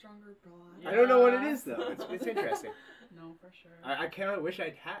guys just have stronger broad. I don't know what it is though. It's interesting. No, for sure. I kind of wish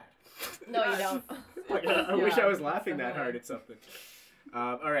I'd had. No, you don't. Like, I wish I Yeah, was laughing that similar. hard at something.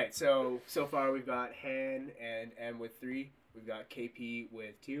 All right, so far we've got Han and M with 3. We've got KP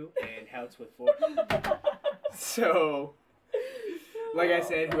with 2 and Houts with 4. So, like I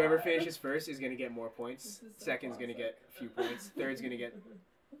said, whoever finishes first is gonna get more points. This is so Second's gonna get a few points. Third's gonna get,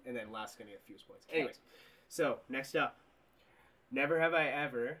 and then last's gonna get a few points. Anyways, so next up, never have I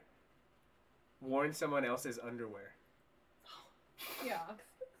ever worn someone else's underwear. Yeah.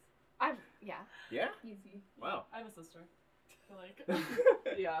 Yeah. Yeah. Easy. Wow. I have a sister. So like,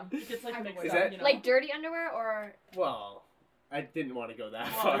 Yeah. it's like I'm mixed aware. Is up, that- you know? Like dirty underwear or Well, I didn't want to go that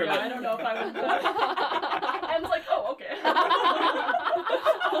Well, far. yeah, I don't know if I would. And it's like, oh, okay.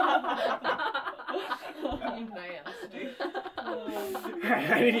 Nasty.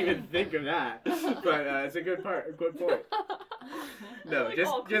 I didn't even think of that, but it's a good point. No, Like,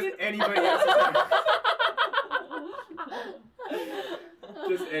 just oh, just please. anybody else's.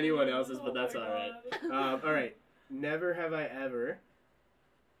 Just anyone else's, but that's Oh all my right. God. All right. Never have I ever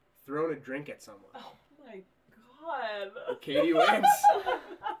thrown a drink at someone. Oh my god. Katie wins.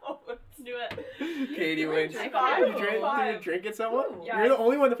 Do it. Katie wins. drink? You Five. threw a Five. drink at someone? Yeah. You're the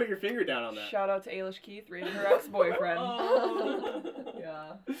only one to put your finger down on that. Shout out to Ailish Keith, rated her ex-boyfriend. Oh.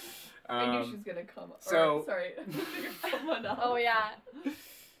 Yeah. I knew she Um, was gonna come. so- Or, sorry. Figure someone else. oh yeah.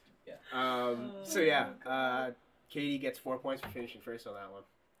 so yeah, Katie gets 4 points for finishing first on that one.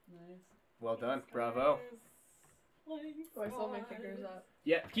 Nice. Well done. Bravo. Oh, I still have my fingers up.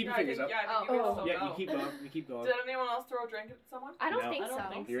 Yeah, keep your fingers up. Yeah, I think Oh. you guys still Yeah, go. you keep going. You keep going. Did anyone else throw a drink at someone? I don't No. think I don't so.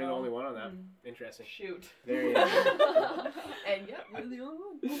 think You're the so. only one on that. Mm. Interesting. Shoot. Very interesting. And yep, you're the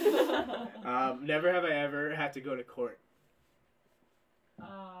only one. Never have I ever had to go to court.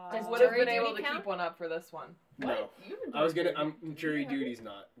 Does Would have jury been able duty to count? keep one up for this one. No. What? You didn't I was do gonna. jury Jury duty. duty's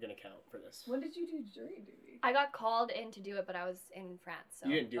not gonna count for this. When did you do jury duty? I got called in to do it, but I was in France, so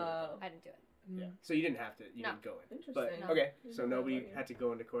You didn't do it. Oh, I didn't do it. Yeah. So you didn't have to. You No. didn't go in. interesting. But No. okay, so Didn't know nobody about you. had to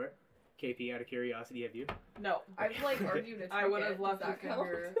go into court. KP, out of curiosity, have you? No. I've like argued a I would ticket. have left Does your that count?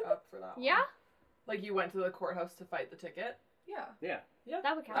 finger up for that one. Yeah, Like you went to the courthouse to fight the ticket. Yeah, that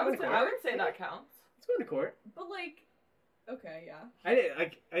would count. I would court. say that counts. Let's go into court. but like, okay, yeah.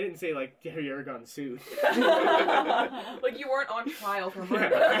 I didn't say like have you ever gotten sued. Like you weren't on trial for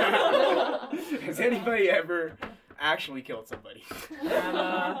murder. Has anybody ever actually killed somebody?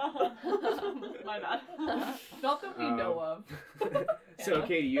 My bad. Not that we know of. So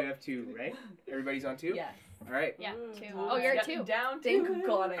Katie, you have 2, right? Everybody's on 2. Yes. All right. Yeah, 2. Ooh. Oh, you're Get 2. Down Thank to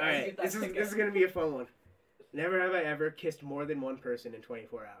God I All right. argued that This is ticket. gonna be a fun one. Never have I ever kissed more than one person in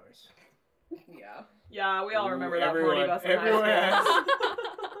 24 hours. Yeah. Yeah, we all remember that Everyone, party bus in everyone high school.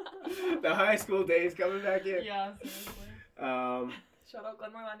 has. The high school days coming back in. Yeah, seriously. Shout out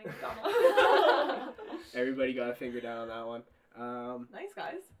Glenmore Landing McDonald. Everybody got a finger down on that one. Nice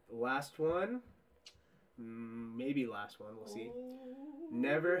guys. Last one. Maybe last one. We'll see.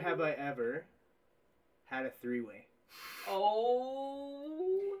 Never have I ever had a 3-way.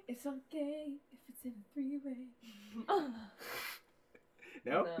 Oh. It's okay if it's in a 3-way. No?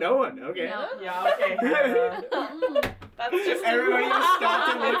 No. No one? Okay. No. Yeah, okay. That's just Everybody just stopped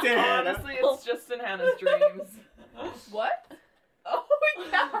and looked at Hannah. Honestly, it's just in Hannah's dreams. What? Oh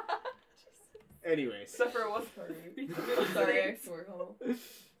yeah. Anyways. Except for it was Sorry, I swore home.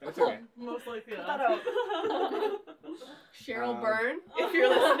 That's okay. Most likely Cut that. that Cheryl Um, Byrne, if you're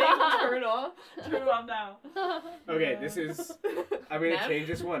listening, turn off. Turn it on now. Okay, this is. I'm gonna Nev? change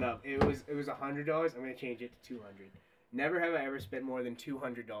this one up. It was $100. I'm gonna change it to $200. Never have I ever spent more than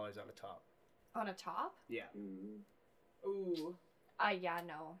 $200 on a top. On a top? Yeah. Ooh. Yeah,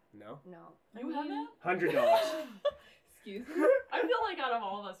 no. No. No. You haven't? $100. Excuse me? I feel like out of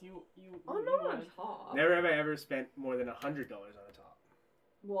all of us, you Oh, you no, on would. top. Never have I ever spent more than $100 on a top.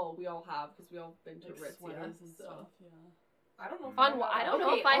 Well, we all have, because we all been to Like Aritzia. sweaters and so. stuff, yeah. I don't know if On I what? have. I don't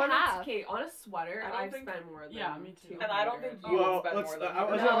know if I have. Okay, on a sweater, I don't I've think- spent more than Yeah, me too. And I don't think 200. you would Well, spend let's. more than I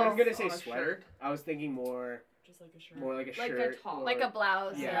was $100 gonna say on a sweater. shirt. I was thinking more Just like a shirt. like a Like a shirt. top. or- Like a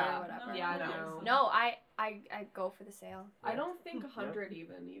blouse Yeah. or whatever. Yeah, No. no. No, I go for the sale. I don't think 100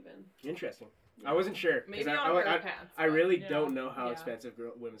 even. Interesting. I wasn't sure. 'cause Maybe I, on I, a pair I, of pants. I but- really Yeah. don't know how Yeah. expensive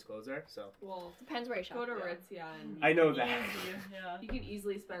women's clothes are, so Well, Depends where you shop. go to Yeah. Aritzia and I know that. Easy, yeah. you can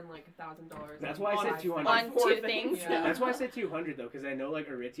easily spend like $1,000. That's on why I said five 200. things. On Four two things. Yeah. That's why I said 200 though, because I know like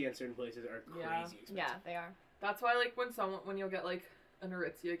Aritzia in certain places are crazy Yeah. expensive. Yeah, they are. That's why, like, when you'll get like an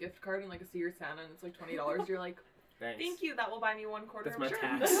Aritzia gift card and like a Secret Santa and it's like $20, you're like, Thanks. thank you, that will buy me 1/4 That's of my shirt.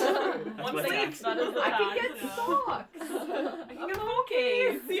 tax. That's One my sleeve. tax. That is the I can tax, get yeah. socks. I can get a full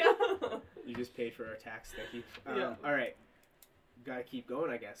case. Yeah. You just paid for our tax, thank you. Yeah. All right, gotta keep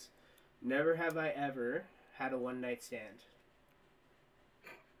going, I guess. Never have I ever had a one-night stand.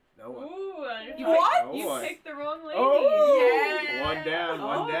 No one. Ooh, You What? No You one. picked the wrong lady. Oh, Yeah. one down,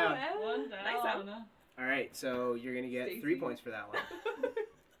 one Oh, down. man. One down. Nice out. All right, so you're gonna get 3 Stacey. points for that one.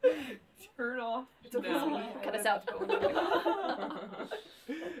 Turn off. It's okay. No. Cut us out.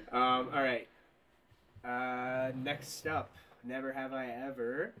 All right. Next up, never have I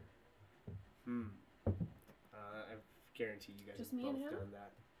ever. I guarantee you guys Just have me and both him? done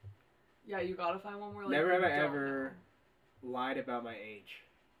that. Yeah, you gotta find one where like. Never have you I don't ever lied about my age.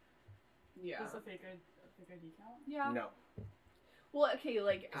 Yeah. Just a fake ID count? Yeah. No. Well, okay,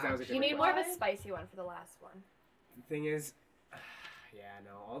 like 'Cause that was a You need different more of a Why? spicy one for the last one. The thing is, yeah,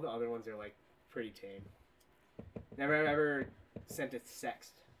 no, all the other ones are like pretty tame. Never have I ever sent a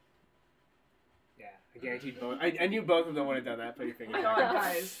sext. Yeah, I guaranteed both. I knew both of them would have done that. Put your fingers know. back God, up.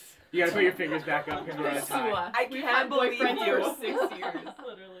 guys. You gotta put your fingers back up because we're on a tie. I We've can't had believe boyfriends you. for 6 years.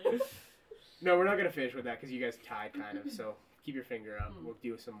 Literally. No, we're not gonna finish with that because you guys tied kind of. So keep your finger up. We'll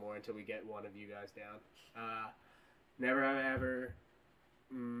do some more until we get one of you guys down. Never have I ever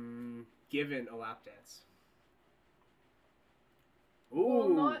given a lap dance. Ooh. Well,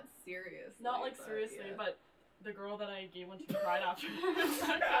 not serious. Not like seriously, yeah. but the girl that I gave one to cried after. Wait,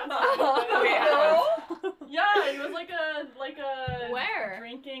 Yeah, it was like a Where?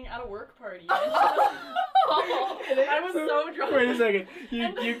 drinking at a work party. I I was so drunk. Wait a second.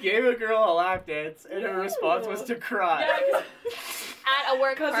 You gave a girl a lap dance and her response was to cry. Yeah, 'cause At a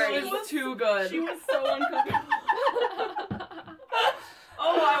work Because party. it was too good. she was so uncomfortable.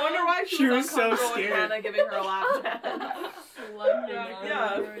 Oh, I wonder why she, She was was so uncomfortable with scared. Hannah giving her a lap dance.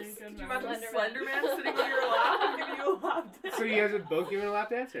 Yeah. Very good Could you memory. imagine Slenderman sitting on your lap and giving you a lap dance? So you guys have both given a lap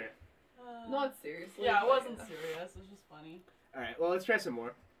dance, or? Not seriously. Yeah, it but wasn't yeah. serious. It was just funny. All right. Well, let's try some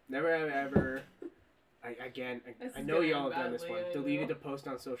more. Never have I ever. This I is know gonna y'all end have done this badly, one. I Deleted know. a post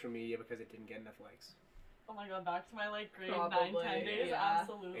on social media because it didn't get enough likes. Oh my god, back to my like grade Probably, 9-10 days. yeah.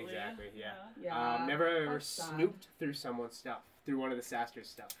 Absolutely. Exactly, yeah. Yeah. Never have I ever that's sad. snooped through someone's stuff, through one of the Sasters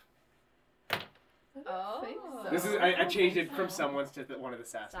stuff. I don't think so. This is I changed it from someone's to one of the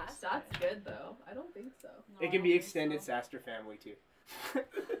Sasters. That's good though. I don't think so. No, It can I be don't extended think Saster family too. so.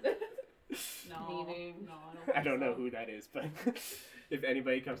 No. Meaning- No, I don't know think so. who that is, but if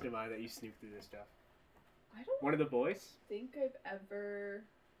anybody comes to mind that you snoop through their stuff. I don't One of the boys? think I've ever.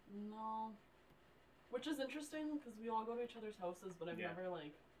 No. Which is interesting because we all go to each other's houses, but I've Yeah. never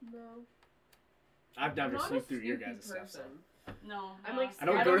like. No. I've never I'm not snooped a through your snoopy guys' stuff. So. person. No. I'm no. like I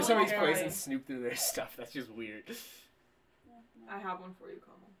don't I go to don't somebody's like place it. and snoop through their stuff. That's just weird. Yeah, no. I have one for you,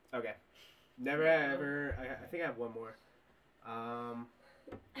 Kamal. Okay. Never ever. I think I have one more.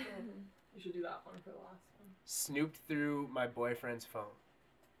 You should do that one for the last one. Snooped through my boyfriend's phone.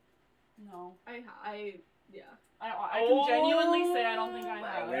 No. Yeah. I can genuinely say I don't think I Oh,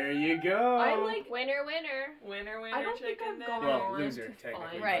 have. There you go. I like. Winner, winner. Winner, winner, I don't think chicken I've gone dinner. Well, on loser, to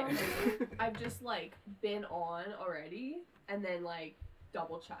technically. find Right. something. I've just like been on already and then like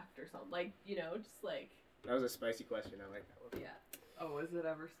double checked or something. Like, you know, just like That was a spicy question. I like that one. yeah. Oh, is it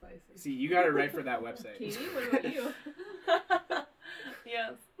ever spicy? See, you got it right for that website. Katie, what about you?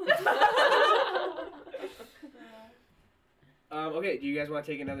 Yes. Okay, do you guys want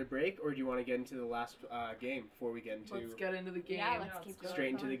to take another break, or do you want to get into the last game before we get into Let's get into the game. Yeah, let's keep going. straight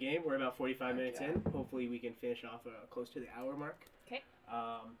into the game? We're about 45 minutes yeah. in. Hopefully, we can finish off close to the hour mark. Okay.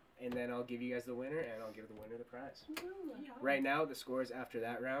 And then I'll give you guys the winner, and I'll give the winner the prize. Right now, the scores after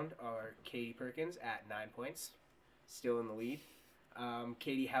that round are Katie Perkins at 9 points, still in the lead.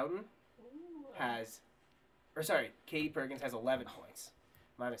 Katie Houghton Katie Perkins has 11 points.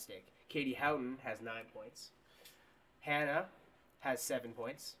 My mistake. Katie Houghton has 9 points. Hannah has 7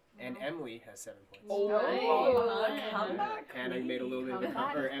 points. And Emily has 7 points. Oh, comeback. Hannah made a little bit of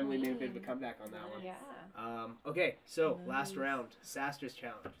a Emily made a bit of a comeback on that one. Yeah. Okay, so last round, Saster's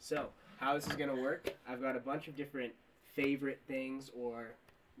challenge. So how this is gonna work? I've got a bunch of different favorite things or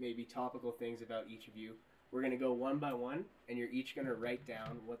maybe topical things about each of you. We're gonna go one by one, and you're each gonna write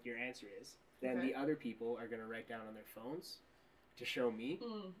down what your answer is. Then the other people are gonna write down on their phones to show me,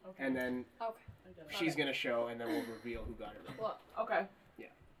 and then she's gonna show, and then we'll reveal who got it right. Well, okay.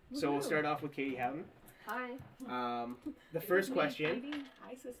 So we'll start off with Katie Houghton. Hi. The first question.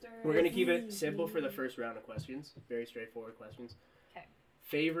 Hi, sister. We're gonna keep it simple for the first round of questions. Very straightforward questions. Okay.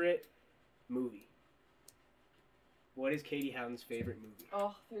 Favorite movie. What is Katie Houghton's favorite movie?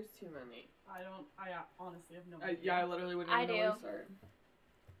 Oh, there's too many. I honestly have no idea. Yeah, I literally wouldn't I even know where do. to start.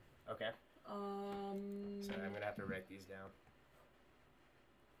 Okay. So I'm gonna have to write these down.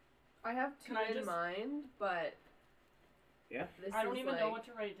 I have two Can I in just- mind, but Yeah. this I don't is even like, know what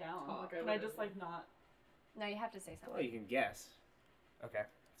to write down. talk. Can I just like not? No, you have to say Well, something. you can guess. Okay,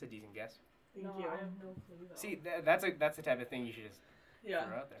 it's a decent guess. Thank No, you. I have no clue though. See, that's the type of thing you should just Yeah,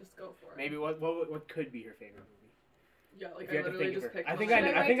 throw out there. just go for it. maybe what could be her favorite movie. Yeah, like If you I had to literally think of just her. picked I think one. Should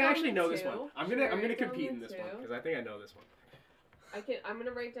I I think write I down actually the know this two? one. I'm Should gonna I write down compete the in this one two? because I think I know this one. I'm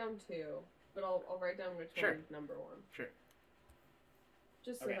gonna write down two, but I'll write down which Sure. one's number one. Sure.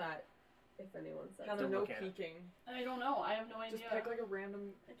 Just so Okay. that if anyone says Hannah, Don't no look at it. peeking. I don't know. I have no idea. Just pick like a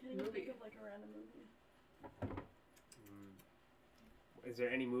random. I can't even movie. think of like a random movie. Is there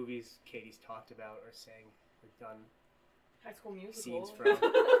any movies Katie's talked about or sang or done High School Musical. scenes from?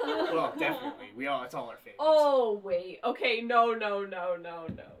 Well, definitely. It's all our favorites. Oh wait. Okay. No.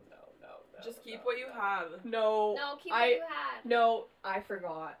 Just keep what you have. No. No, keep what you had. No, I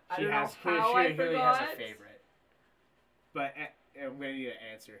forgot. I She don't has know how I she really forgot. has a favorite. But I'm gonna need an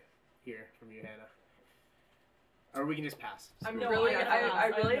answer here from you, Hannah. Or we can just pass. I'm No, really, I I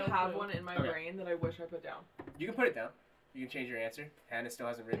have really no have clue. one in my Okay. brain that I wish I put down. You can put it down. You can change your answer. Hannah still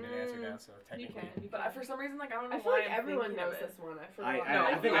hasn't written an answer down, so technically. But for some reason, like I don't know I feel why like I'm everyone thinking knows of it. this one. I I forgot. No,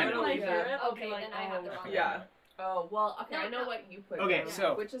 I think I know. When I Yeah. hear it, I'll be Okay, like, then I have the oh, wrong okay. Yeah. Oh well. Okay, No, I know no. what you put. Okay, down.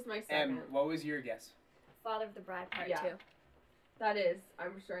 so, which is my second? What was your guess? Father of the Bride Part Yeah. 2. That is.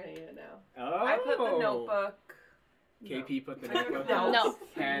 I'm just writing it now. Oh. I put the Notebook. KP put the I took notebook. a note. No.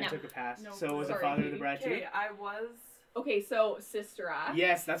 Han No. took a pass. No. So was it Sorry, Father of the Katie. Bride too? Okay, I was. Okay, so Sister Act.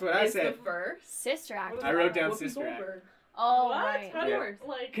 Yes, that's what I is said. the first. Sister Act. What is I wrote down Whoopi Sister Act. Goldberg. Oh, What? right. How do Yeah. you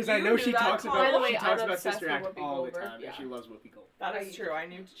like? Because I You know knew she that, talks Colin. about By the way, she talks I'm about obsessed Sister with Act Whoopi all the Goldberg, time, yeah. and she loves Whoopi Goldberg. That Right. is true. I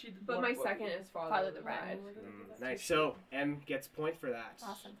knew she. But my loved second Whoopi. is Father, Father of the Bride. Nice. So M gets point for that.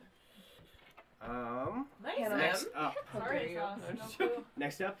 Awesome. Nice. Can I- Next Em. up, How Sorry, dare you. Sauce, No, I'm no just clue. joking.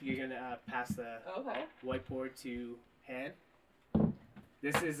 next up, you're gonna pass the Okay. whiteboard to Han.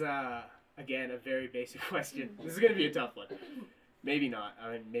 This is again a very basic question. This is gonna be a tough one. Maybe not.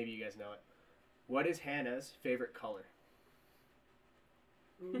 I mean, maybe you guys know it. What is Hannah's favorite color?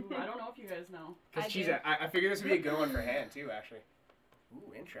 Ooh, I don't know if you guys know. Because I she's do. I figured this would be a good one for Han too, actually.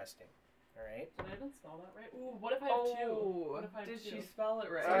 Ooh, interesting. All right. Did I even spell that right? Ooh, what if I have two? Oh, What if I have did two? she spell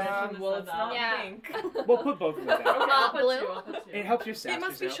it right? Sorry, I shouldn't have Well, said it's that. not Yeah. pink. We'll put both of them down. Okay, I'll put Blue? two. I'll put two. It helps your sass. It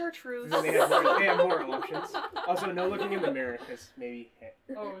must be out. chartreuse. Then they have more options. Also, no looking in the mirror because maybe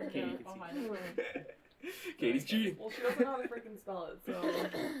Oh, Katie yeah. can Oh, see. my. Katie's cheating. Well, she doesn't know how to freaking spell it, so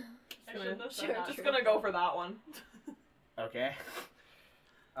I shouldn't have said Sure, that. just gonna go for that one. Okay.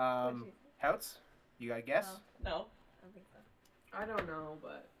 Houts, you got a guess? No. I don't think so. I don't know,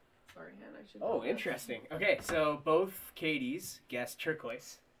 but sorry, Hannah. I should. Oh, know this. interesting. Okay, so both Katie's guessed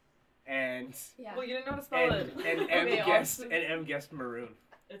turquoise, and Yeah. Well, you didn't know how to spell it. and M guessed maroon.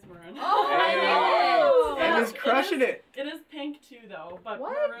 It's maroon. Oh, Hey! my M is crushing it. It is pink too, though. But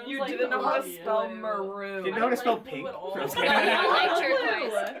What? maroon's You like didn't know how to the spell blue. maroon. Didn't know how to don't spell like blue pink. at all. I'm just No, kidding. you don't like Blue.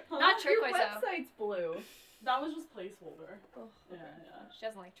 turquoise. Not Your turquoise, though. website's blue. That was just placeholder. Oh, Yeah, okay. yeah. She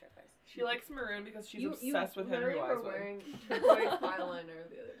doesn't like turquoise. She likes maroon because she's You obsessed with Henry literally were Wiseman. wearing turquoise eyeliner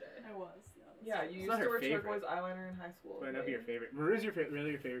the other day. I was. Yeah, you It's used not to her wear favorite. turquoise eyeliner in high school. Might not be your favorite. Maroon's really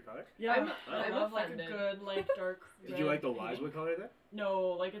your favorite color? Yeah, I'm- I I'm love like a offended. good like dark. Did you like the Wisewood color then?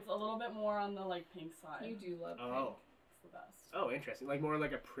 No, like it's a little bit more on the like pink side. You do love pink. Oh. It's the best. Oh, interesting. Like more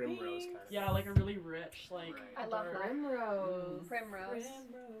like a primrose kind of. Yeah, like a really rich like. Right. I love that. Primrose. Primrose.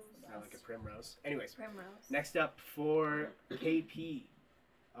 Not like a primrose. Anyways, Primrose. next up for KP.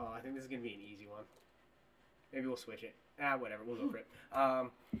 Oh, I think this is gonna be an easy one. Maybe we'll switch it. Whatever. We'll go for it.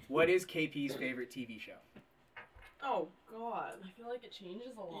 What is KP's favorite TV show? Oh God. I feel like it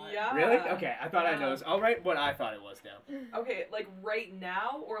changes a lot. Yeah. Really? Okay, I thought I know Yeah. this. I'll write what I thought it was down. Okay, like right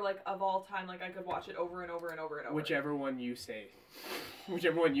now or like of all time, like I could watch it over and over and over and over. Whichever one you say.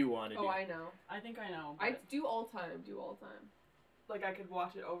 Whichever one you want to do. Oh, I know. I think I know. I but- do all time. Do all time. Like I could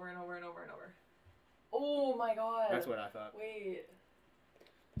watch it over and over and over and over. Oh my God. That's what I thought. Wait.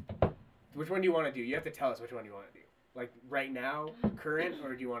 Which one do you want to do? You have to tell us which one you want to do. Like right now, current,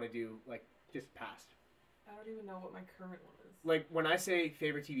 or do you want to do like just past? I don't even know what my current one is. Like when I say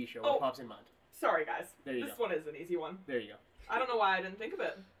favorite TV show, Oh. what pops in mind? Sorry guys. There you This go. one is an easy one. There you go. I don't know why I didn't think of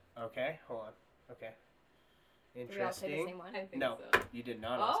it. Okay, hold on. Okay. Did we all say the Interesting. same one? I think No. so. You did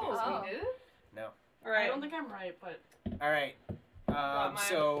not. all say the Oh, same. Oh. we did it? All right. I don't think I'm right, but All right. Got my,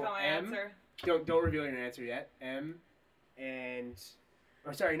 So got my M. answer. Don't reveal your answer yet. M, and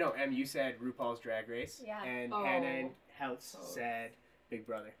M. You said RuPaul's Drag Race. Yeah. And Oh. Hannah and House Oh. said Big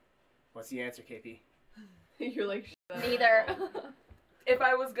Brother. What's the answer, KP? You're like, Neither. If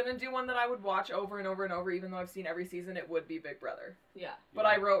I was gonna do one that I would watch over and over and over, even though I've seen every season, it would be Big Brother. yeah. But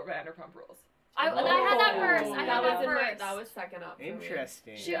I wrote Vanderpump Rules. I had that Oh. first. I had that that was in my, first. that was second up. for me.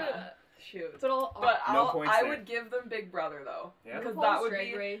 Interesting. Shoot. Yeah. Shoot. But I'll, But No I'll, points I there. would give them Big Brother though, Yeah. because RuPaul's that would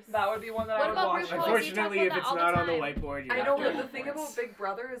Drag be Race. one that What I would about watch. RuPaul's? Unfortunately, You if talk it's about not that on the all the whiteboard, you're I not know, getting but the thing points. about Big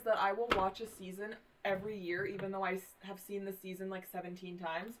Brother is that I will watch a season every year, even though I have seen the season like 17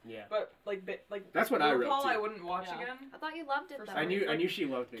 times. Yeah. But like That's what I wrote, RuPaul, too. I wouldn't watch Yeah. again. I thought you loved it For though. some I knew she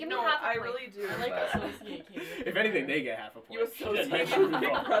loved Big Give me No, Brother. half a I point. really do. I like but associate Katie. If anything, they get half a point. you associate That's with RuPaul.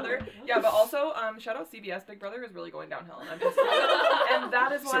 Big Brother. Yeah, but also shout out CBS. Big Brother is really going downhill, and I'm just and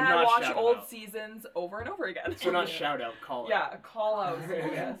that is So why I not watch shout old out. seasons over and over again. So not shout out, call it. Yeah, call out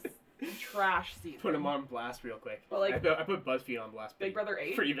CBS. Trash season. Put them on blast real quick. But, like, I put BuzzFeed on blast. Big Brother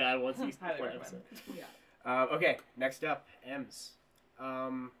 8. Pretty bad once he's Highly one recommend. episode. Yeah. Okay, next up, M's.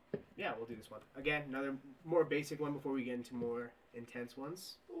 Yeah, we'll do this one. Again, another more basic one before we get into more intense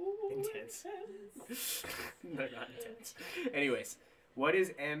ones. Intense. They're not intense. Anyways, what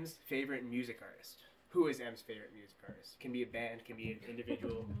is M's favorite music artist? Who is M's favorite music artist? Can be a band, can be an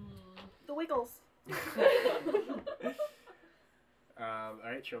individual. The Wiggles.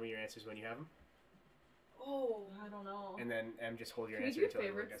 Alright, show me your answers when you have them. Oh. I don't know. And then M, just hold your Can you answer do until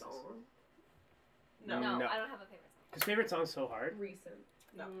everyone favorite guesses. song? No. No, No. I don't have a favorite song. Because favorite song's so hard. Recent.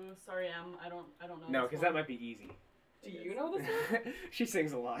 No. Ooh, sorry, Em. I don't know. No, this because one. that might be easy. Do you know this one? She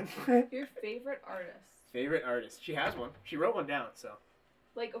sings a lot. Your favorite artist? Favorite artist. She has one. She wrote one down, so.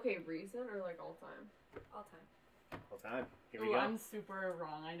 Like, okay, recent or like all time? All time. Whole time. Here we Ooh, go. I'm super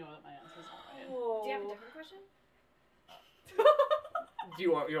wrong. I know that my answer's not right. Oh. Do you have a different question? You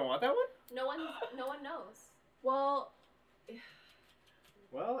don't want that one? No one knows. Well,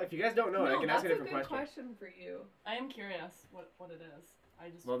 Well, if you guys don't know, no, I can ask that's a different good question. for you. I am curious what it is. I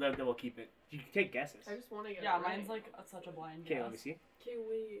just Well, then we'll keep it. You can take guesses. I just want to get yeah, it right. mine's like such a blind Okay, guess. let me see. Okay,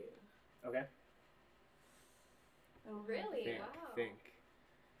 wait. Okay. Really? Think. Wow. Think.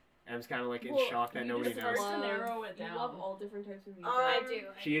 M's kind of like in Well, shock that you nobody just knows. Hard to narrow it You down. love all different types of music. I do.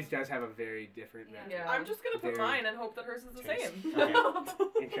 She does have a very different Yeah. method. Yeah. I'm just gonna put Very mine and hope that hers is the taste. same.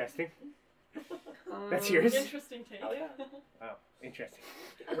 Okay. Interesting. That's yours? Interesting take. Hell yeah. Oh, interesting.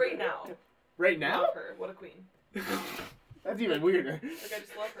 Right now. Right now? Love her. What a queen. That's even weirder. Like, I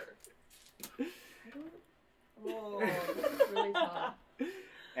just love her. Oh, that's really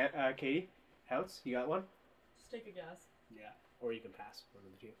tough. Katie, House, you got one? Just take a guess. Yeah. Or you can pass. One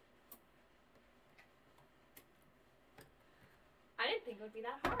of the two. I didn't think it would be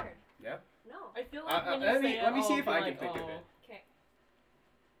that hard. Yeah? No. I feel like when you let say me- it, let me see I'll if be I can like, think of oh. it. Okay.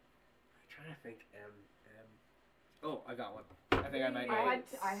 I'm trying to think. Oh, I got one. I think I might know it.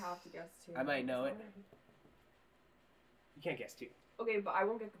 I have to guess too. I might know it. You can't guess two. Okay, but I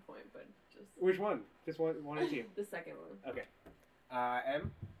won't get the point. But just Which one? Just one or two? the second one.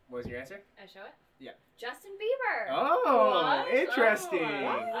 M, what was your answer? I show it? Yeah. Justin Bieber. Oh, What? interesting.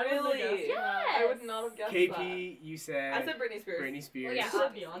 I wouldn't have Really? guessed Yes. I would not have guessed KP, you that. said I said Britney Spears. Britney Spears. Well, yeah, that.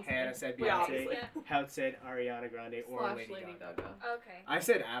 obviously. Beyonce. Hannah said Yeah, Beyonce. obviously. Hout said Ariana Grande or Slash Lady, Lady Gaga. Gaga. Okay. I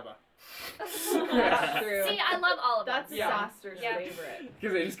said ABBA. That's true. See, I love all of them. That's Yeah. Saster's Yeah. favorite.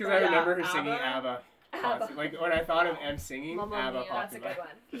 Because Oh, I yeah, remember her singing ABBA. ABBA. Constantly. Like when I thought of M singing, Mamma ABBA Mia. popped That's a in my good one.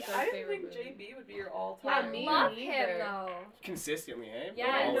 It's Yeah. our I didn't favorite think movie. JB would be your all Yeah, time. me Love neither. him though. Consistently, hey?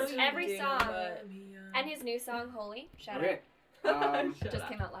 Yes, Always. every song. but- And his new song, Holy. Shout Okay. out. Shut Just up.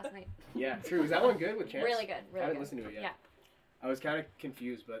 came out last night. Yeah, true. Is that one good with Chance? Really good. I Really haven't good. listened to it yet. Yeah. I was kind of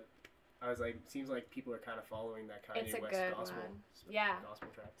confused, but I was like, seems like people are kind of following that Kanye It's a West good gospel, one. Yeah. gospel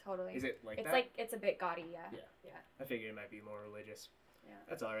track. Totally. Is it like It's that? like it's a bit gaudy, yeah. Yeah. I figured it might be more religious. Yeah.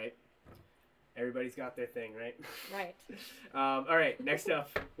 That's all right. Everybody's got their thing, right? Right. All right, next up.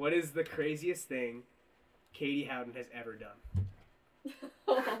 What is the craziest thing Katie Howden has ever done?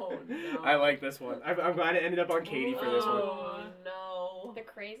 Oh no. I like this one. I'm glad it ended up on Katie for this one. Oh no. The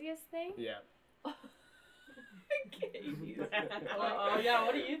craziest thing? Yeah. Oh yeah,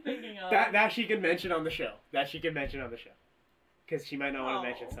 what are you thinking of? That she can mention on the show. Because she might not want to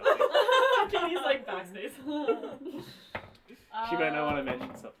mention something. Katie's like backstage. She might not want to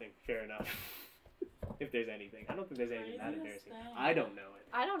mention something. Fair enough. If there's anything. I don't think there's anything that Craziest embarrassing. thing. I don't know it.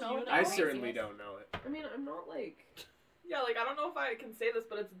 I don't know. Do you what the know? I craziest certainly is. don't know it. I mean, I'm not like. Yeah, like I don't know if I can say this,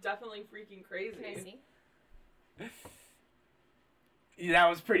 but it's definitely freaking crazy. Can I see? That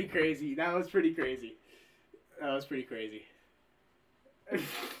was pretty crazy.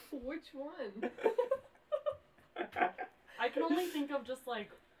 Which one? I can only think of just like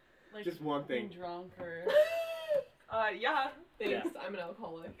Just one being thing. drunk or. Yeah. Thanks. I'm an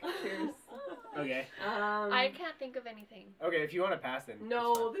alcoholic. Cheers. Okay. I can't think of anything. Okay, if you want to pass then.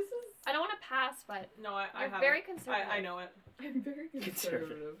 No, this is. I don't want to pass, but No, I you're haven't. very conservative. I know it. I'm very Conservative.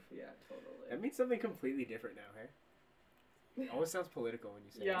 conservative. Yeah, totally. That means something completely different now, hey? It always sounds political when you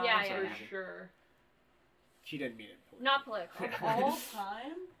say Yeah, it. Yeah, for some for reason. sure. She didn't mean it. Political. Not political. All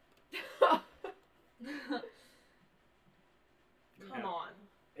time? Come on.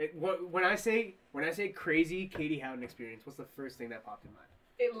 When I say crazy Katie Howden experience, what's the first thing that popped in mind?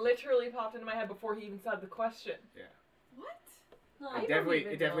 It literally popped into my head before he even said the question. What? No, It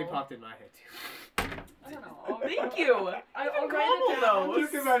definitely popped in my head too. I don't know. Thank you. I'll Even write it Cobble down. knows.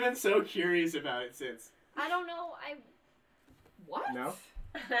 Just because I've been so curious about it since. I don't know. What? No?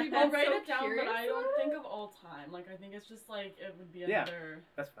 I'll write so it down, curious but I don't about think of all time. Like, I think it's just like, it would be Yeah. another.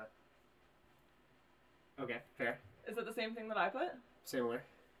 That's fine. Okay, fair. Is it the same thing that I put? Similar.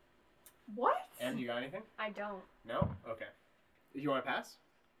 What? Em, you got anything? I don't. No? Okay. You want to pass?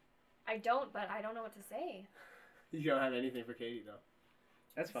 I don't, but I don't know what to say. You don't have anything for Katie though.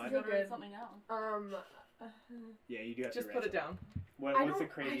 That's fine. You're good. Something now. Yeah, you do have Just to put write it down. What's the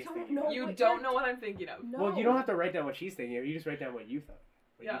craziest thing? know. You what don't you're- know what I'm thinking of. No. Well, you don't have to write down what she's thinking. You just write down what you thought.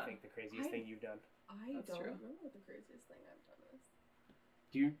 What you Yeah. think the craziest I- thing you've done. I That's don't true. know what the craziest thing I've done is.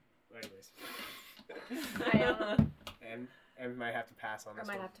 Do you? Anyways. Em might have to pass on I this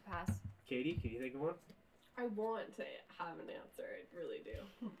might one. have to pass. Katie, can you think of one? I want to have an answer. I really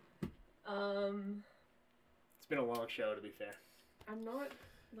do. It's been a long show, to be fair. I'm not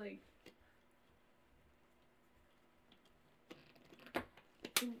like.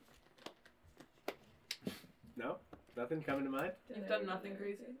 No? Nothing coming to mind? You've done nothing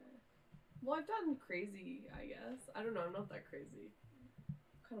crazy? Well, I've done crazy, I guess. I don't know. I'm not that crazy.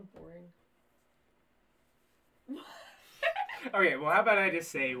 Kind of boring. Okay, well, how about I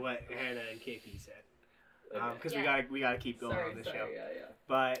just say what Hannah and KP said? Because Yeah. we gotta keep going Sorry, on this sorry, show. yeah.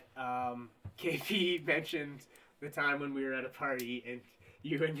 But KP mentioned the time when we were at a party and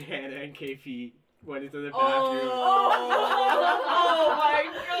you and Hannah and KP went into the bathroom. Oh my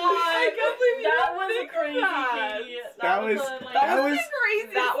god! I can't believe you That didn't was a think of crazy. That was- like, that was- the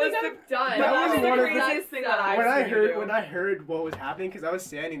craziest That was thing the I've done. that was the one of the- craziest thing that I've when seen I heard what was happening, because I was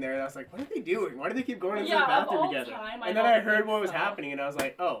standing there and I was like, what are they doing? Why do they keep going into Yeah, the of bathroom all together? time, I And then don't I heard think what was so. happening and I was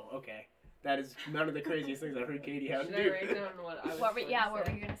like, oh, okay. That is none of the craziest things I've heard Katie have Should to I do. write down what I was What were going you to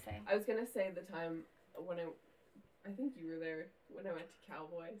say? gonna say? I was gonna say the time when I think you were there when I went to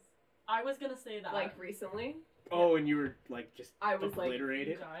Cowboys. I was gonna say that. Like recently. Oh, and you were like just I was like,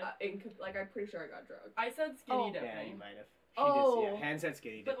 obliterated? Like I'm pretty sure I got drugged. I said skinny Oh. dipping. Yeah, you might have. She Oh. did, yeah. Hand said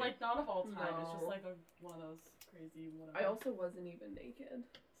skinny But dipping. like not of all time. It's just No. like one of those crazy whatever. I also wasn't even naked.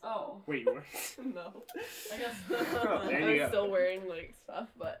 So. Oh. Wait, you were? No. I guess. Oh, there I you was go. still wearing like stuff,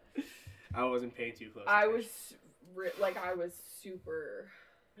 but I wasn't paying too close I attention. was I was super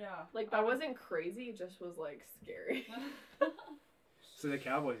Yeah. like that wasn't crazy. It just was like scary. So the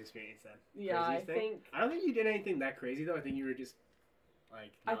Cowboys experience then. Yeah, I Craziest thing? think. I don't think you did anything that crazy though. I think you were just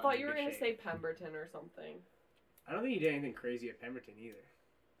like. I not in thought a you were good gonna shape. say Pemberton or something. I don't think you did anything crazy at Pemberton either.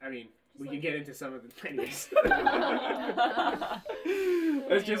 I mean, we like- can get into some of the. Anyways.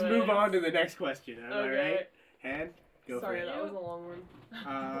 Let's just move on to the next question. Am I right? Han, go Sorry, for that it. was a long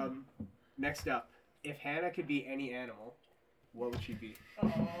one. Next up, if Hannah could be any animal, what would she be?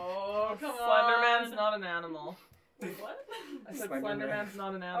 Oh, come Slenderman's on. not an animal. Wait, what? I said Slenderman. Slenderman's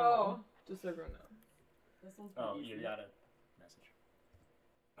not an animal. Oh. Just so everyone knows. This one's Oh, pretty you easy. got a message.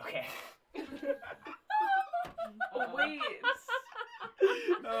 Okay. Uh-oh. Wait.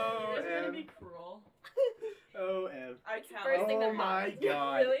 Oh, It's gonna Em. be cruel. Oh, Em. I can't. First thing Oh that my popped.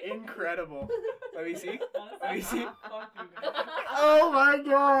 god. Really? Incredible. Let me see. Honestly, Let me see. fuck you guys. Oh my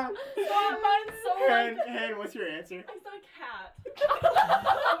god. Mine's so Han, like. Han, what's your answer? I said a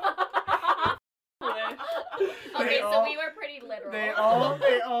cat. Okay, so all- we were pretty literal. They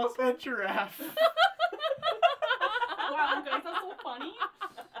all said giraffe. Wow, guys, that's so funny.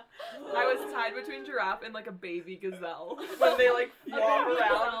 I was tied between giraffe and like a baby gazelle when they like walk baby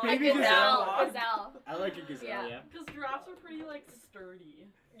around. Baby Gazelle. gazelle. Gazelle. I like a gazelle, Yeah. yeah. Because giraffes are pretty, like, sturdy.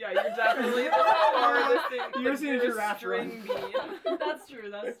 Yeah, you're definitely the farthest thing. You ever seen a you're giraffe string run? bean. That's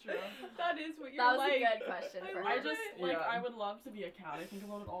true, that's true. That is what you're That was like. a good question for I her. just, like, Yeah. I would love to be a cat. I think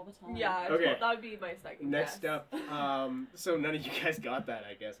about it all the time. Yeah, Okay. that would be my second Next guess. up, so none of you guys got that,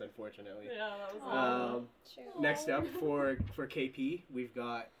 I guess, unfortunately. Yeah, that was True. Next up for KP, we've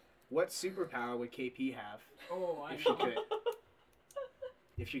got what superpower would KP have Oh, I if she know. could?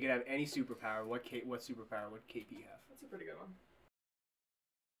 If she could have any superpower, what superpower would KP have? That's a pretty good one.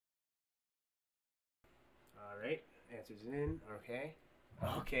 All right, answers in. Okay.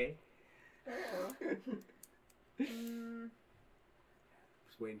 Okay. Just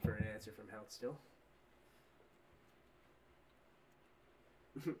waiting for an answer from Health still.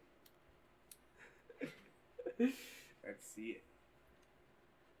 Let's see it.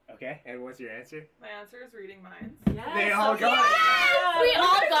 Okay, and what's your answer? My answer is reading minds. Yes. They all got Yes! We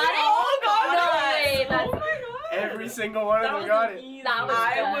all got it? No way, that's Oh my god. Every single one of That them was got an it. easy That was one.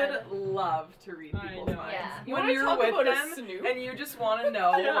 I good. would love to read I people's know. minds. Yeah. You When wanna you're talk with about a them snoop? and you just want to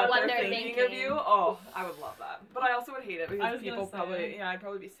know Yeah. what What they're they're thinking of thinking. you. Oh, I would love that. But I also would hate it I because was gonna people say. probably, yeah, I'd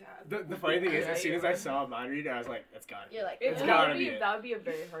probably be sad. The funny thing is, Yeah, as soon you're as I right. saw a mind reader, I was like, that's gotta be. You're like, It's That gotta would be be it. that would be a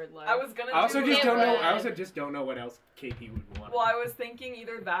very hard life. I was gonna I also do just It don't know. would. I also just don't know what else KP would want. Well, I was thinking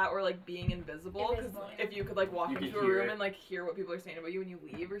either that or like being invisible. Because Invisible, yeah. if you could like walk You could into a hear room it. and like hear what people are saying about you when you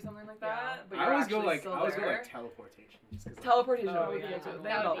leave or something like Yeah. that. But I you're always go actually like still I always go there. like teleportation. Just 'cause, like, Teleportation Oh, would be yeah. good too. They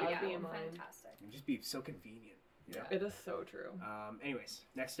that have all would be, that. be yeah, mine. fantastic. it'd just be so convenient. You know? It is so true. Anyways,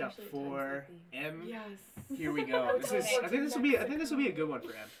 next up Especially at for times M. Yes. Here we go. This is. I think this will be. I think this will be a good one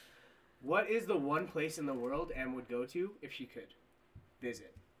for M. What is the one place in the world M would go to if she could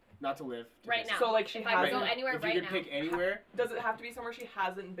visit, not to live? To Right visit. now. So like she If I could hasn't. go anywhere If right you could now. pick anywhere, Does it have to be somewhere she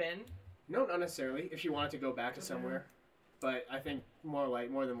hasn't been? no, not necessarily. If she wanted to go back to somewhere, but I think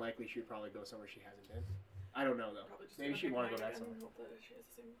more than likely she'd probably go somewhere she hasn't been. I don't know though. Probably just Maybe gonna she'd pick want to mine go back again somewhere. and hope that she has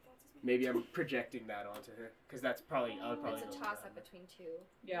the same thoughts as me. Maybe I'm projecting that onto her because that's probably. I would probably It's a go toss with up that. between two.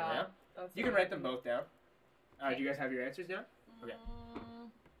 Yeah. Yeah? That's You can what write I them think. both down. Do you guys have your answers down? Okay. Mm,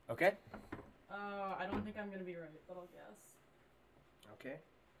 Okay. I don't think I'm gonna be right, but I'll guess. Okay.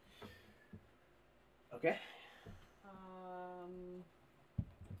 Okay.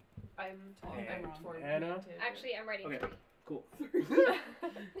 I'm And I'm torn. Hannah? between two. Actually, I'm writing Okay. three. Cool.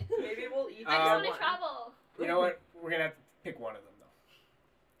 Maybe we'll each. I just want get to one. travel. You know what? We're gonna have to pick one of them though,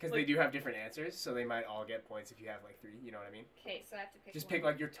 because they Like- do have different answers, so they might all get points if you have like three. You know what I mean? Okay, so I have to pick Just one. pick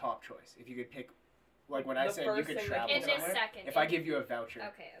like your top choice. If you could pick, like when I The said you first could thing that travel In this somewhere. second. If I give you a voucher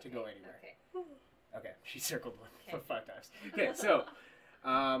Okay, to go anywhere. Okay. Okay, she circled one Okay. 5 times. Okay, so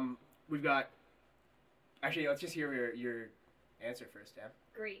we've got. Actually, let's just hear your answer first, Dan.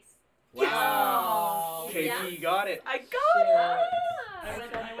 Greece. Wow. Yes. KP Yes. got it. I got it. Ah. I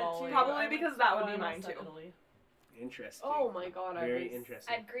went to Probably I went because to- that would oh, be I mine almost said too. Italy. Interesting. Oh my god, I Very was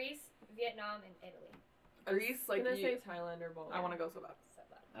interesting. I have Greece, Vietnam, and Italy. Greece, like gonna you, say Thailand or both. I want to go so bad. So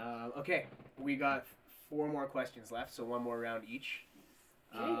that. Okay, we got 4 more questions left, so 1 more round each.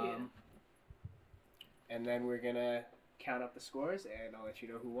 And then we're gonna count up the scores, and I'll let you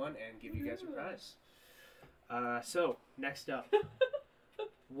know who won and give you guys a prize. So next up,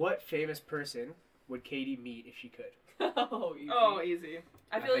 what famous person would Katie meet if she could? Oh, easy. Oh, easy.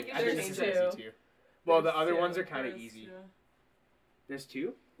 I feel like you I should think change this it. is easy too. Well, the There's other two. ones are kind of There's easy. two. There's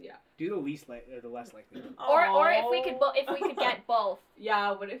 2. Yeah. Do the least or the less likely. Or if we could get both.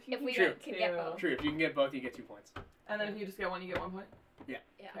 Yeah, what if you If we True. could get both. True. If you can get both, you get 2 points. And then if you just get one, you get 1 point. Yeah.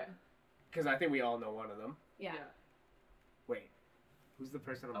 Okay. Because I think we all know one of them. Yeah. Wait, who's the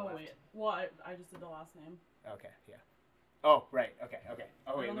person on the Oh left? wait. Well, I just did the last name. Okay, yeah. Oh, right. Okay. Oh, I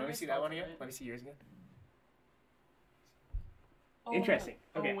wait. don't know Let me if see I that spelled one it again. right. Let me see yours again. Oh, Interesting.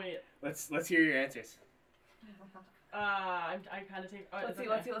 Okay. Oh wait. Let's hear your answers. I kind of take. Oh, Let's it's see.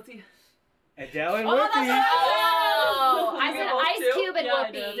 okay. Let's see. Adele and Oh, Whoopi. Oh, I You said get both Ice too? Cube and Yeah, I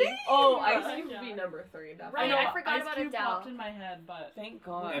Whoopi. did. Oh, Yeah, Ice Cube would be yeah. number 3, definitely. Right, know, I forgot Ice about Cube Adele. popped in my head, but Thank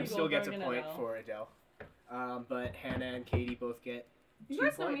God. M still gets a Goldberg and point Adele. for Adele. But Hannah and Katie both get You 2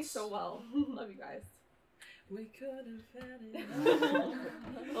 guys know me points. so well. Love you guys. We could have had it.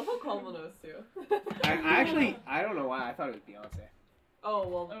 Love how Colin knows too. I don't know why. I thought it was Beyonce. Oh,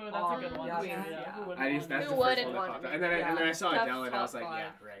 well. oh, that's a good one. Yeah, too, yeah. yeah. Who wouldn't I just want that's Who the first wouldn't one that want popped to up. be- And then I saw That's Adele and I was top like,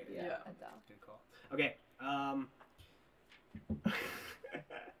 yeah, five. right. Yeah. Adele. Good call. Okay.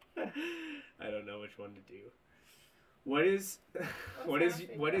 I don't know which one to do. What is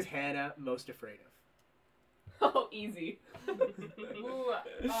Hannah Hannah most afraid of? Oh, easy. Ooh,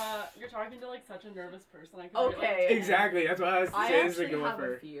 you're talking to like such a nervous person. I could Okay. Exactly. That's what I was I saying. This is actually going have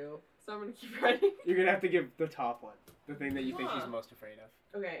for. a few, so I'm gonna keep writing. You're gonna have to give the top one, the thing that you think she's Huh. most afraid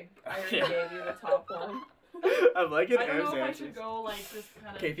of. Okay, I already gave you the top one. I'm liking I don't Em's know if I answers. should go like just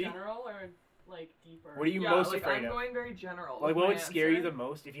kind of KP? general or like deeper. What are you Yeah, most like, afraid I'm of? going very general. Like, with what my would scare you answer. the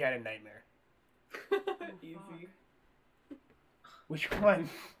most if you had a nightmare? Easy. Which one?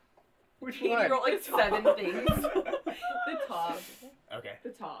 Which Katie one? wrote like 7 things. The top. Okay. The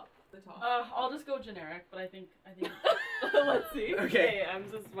top. The top. I'll just go generic, but I think. Let's see. Okay. I'm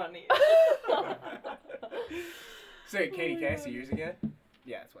just funny. So, Katie, can I see yours again?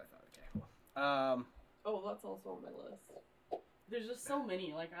 Yeah, that's what I thought. Okay, cool. Oh, that's also on my list. There's just so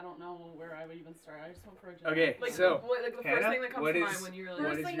many. Like I don't know where I would even start. I just hope for a generic. Okay, Like, so, what, like the Hannah, first thing that comes what to is- mind when you're what like,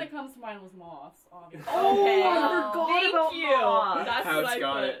 First is thing your- that comes to mind was moths, obviously. Okay. I forgot Thank about you. moths. That's How's what I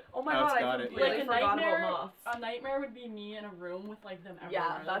got put. it? Oh my How's god, got I it? completely Like a forgot nightmare. about moths. A nightmare would be me in a room with like them everywhere.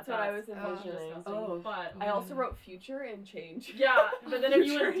 Yeah, Like, that's what I was that's envisioning. disgusting. Oh. But I also wrote future and change. yeah, but then if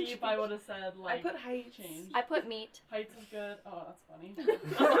you went Future deep, I would have said I like put heights. change. I put meat. Heights is good. Oh, that's funny.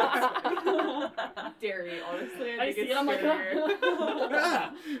 Dairy, honestly, I I think see it's it. I'm like, scarier.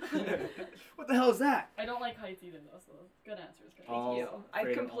 Ah! What the hell is that? I don't like heights either though. So good answers. Good. All- Thank you. I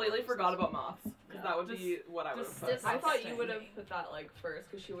afraid of completely all forgot those. about moths. Because Yeah, that would just- be what I would have just put. dis- I thought you would have Disgusting. put that like first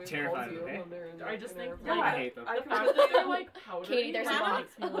because she always Terrified calls you of it, eh? when they're in. I just in think her like, I hate them. I the fact that they're like powdery. Katie, there's a like, moth.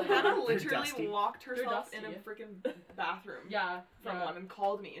 makes me like- Hannah They're literally dusty. locked herself in a dusty. freaking bathroom Yeah. from yeah. one and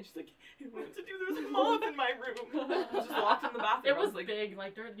called me and she's like, I wanted to do there's a moth in my room. I was just locked in the bathroom. It I was like, big,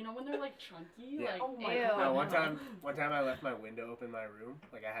 like they're, you know, when they're like chunky, Yeah. like oh my Ew. god. No, one time I left my window open in my room.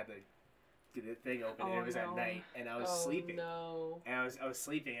 Like, I had the thing open, and Oh, it was at no. night, and I was Oh, sleeping. No. And I was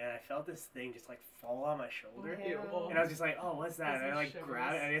sleeping, and I felt this thing just like fall on my shoulder. Ew. And I was just like, oh, what's that? Gives And I me like shivers.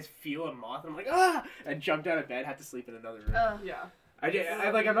 grab it, and I just feel a moth, and I'm like, ah! I jumped out of bed, had to sleep in another room. Yeah. I'm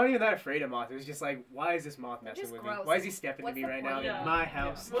not even that afraid of moths. It was just like, why is this moth messing just with me? gross. Why is he stepping What's to me the right now point? in Yeah. my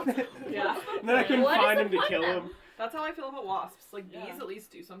house? Yeah. And then I couldn't What is find the him to point kill then? him. That's how I feel about wasps. Like Yeah. bees at least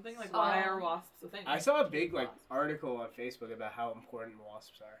do something. Like why are wasps a thing? I saw a big like article on Facebook about how important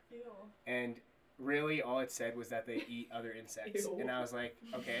wasps are, Ew. and really all it said was that they eat other insects, Ew. and I was like,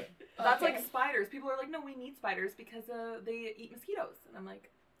 okay. That's Okay. like spiders. People are like, no, we need spiders because they eat mosquitoes. And I'm like,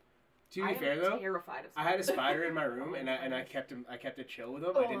 To I be fair am though, terrified of I spiders. had a spider in my room, and I kept it chill with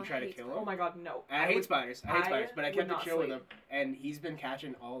him. I didn't try to kill him. Oh my god, no. I hate would- spiders. I hate I spiders, but I would kept it not chill with sleep. him, and he's been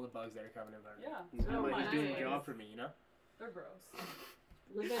catching all the bugs that are coming in my room. Yeah. He's, Oh, he's doing a nice. job for me, you know. They're gross.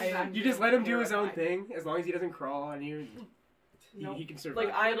 Live I- in vacuum. You just let him do his own terrified. thing, as long as he doesn't crawl on you. Nope. He can survive.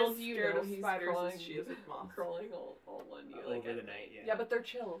 Like I'm Little as do you scared know of he's spiders crawling- as she is with moths. Crawling all on you like over at the night. Yeah. Yeah, but they're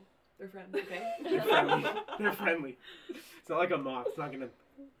chill. They're friends, okay? They're friendly. They're friendly. It's not like a moth. It's not gonna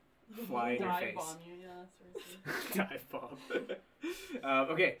fly in your Dive face. bomb you, yeah, seriously. Dive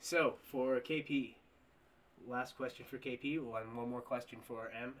bomb. Okay, so for KP, last question for KP. We'll have one more question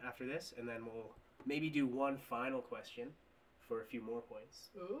for M after this, and then we'll maybe do one final question for a few more points,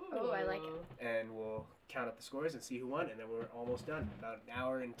 Ooh, I like it. and we'll count up the scores and see who won, and then we're almost done. About an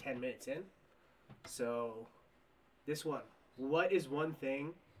hour and 10 minutes in. So, this one. What is one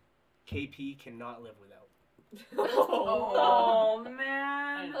thing KP cannot live without? Oh I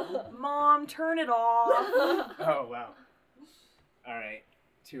man. know. Mom, turn it off. Oh, wow. All right.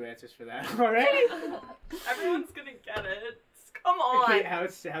 2 answers for that. All right. Everyone's gonna get it. Come on. Okay,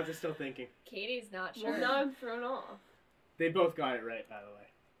 how's it still thinking? Katie's not sure. Well, now I'm thrown off. They both got it right, by the way.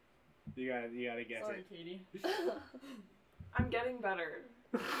 You gotta guess Sorry, Katie. I'm getting better.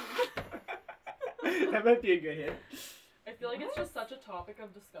 it. That might be a good hit. I feel like it's just such a topic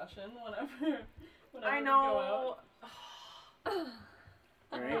of discussion whenever I we know. go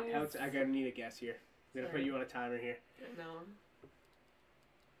All right, I gotta need a guess here. I'm gonna put you on a timer here. No.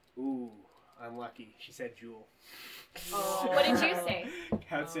 Ooh, I'm lucky. She said Jewel. Oh. What did you say?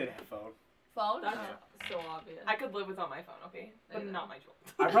 How said phone? Phone? That's Oh. so obvious. I could live without my phone, okay? But I know. not my jewel.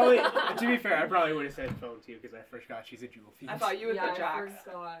 I probably, to be fair, I probably would have said phone too because I forgot she's a Jewel fiend. I thought you would yeah, put Jax. I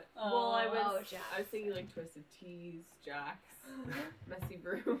forgot. Oh. Well, I Oh, was. Jax. I was thinking like Twisted Teas, Jax, Messy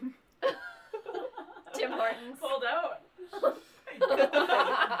Broom. Tim Hortons. Pulled out.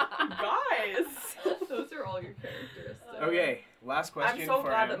 Guys! Those are all your characteristics. Okay, last question I'm so for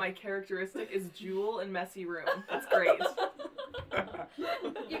glad M. that my characteristic is Jewel and messy room. That's great.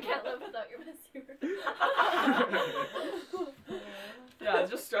 You can't live without your messy room. Yeah, it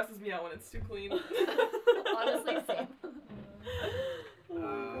just stresses me out when it's too clean. Honestly, same.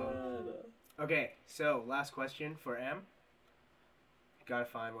 Okay, so last question for M. Gotta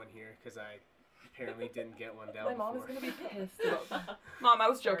find one here because I apparently didn't get one down My mom is before. gonna be pissed about that. Mom, I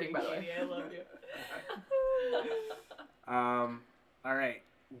was joking, by the way. Katie, I love you. All right.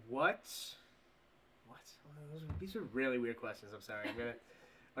 What? These are really weird questions. I'm sorry.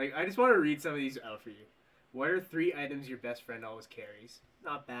 I just want to read some of these out for you. What are 3 items your best friend always carries?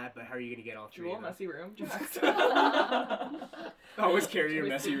 Not bad, but how are you gonna get all 3 Jewel, of them? messy room. Jax. Always carry your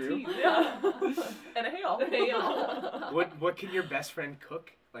messy room. Yeah. And a hail. What can your best friend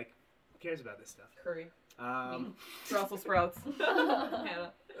cook? Like, who cares about this stuff? Curry. Brussels sprouts.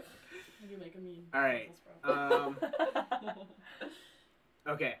 Hannah. You make a mean. All right.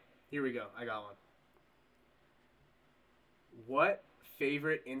 Okay, here we go. I got one. What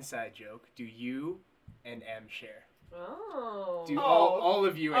favorite inside joke do you and M share? Oh. Do all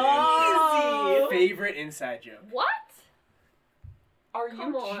of you and M share favorite inside joke? What? Are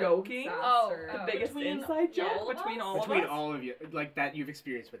Come you on, joking? Sasser. The biggest Between inside joke all of between us? all of Between us? all of you, like that you've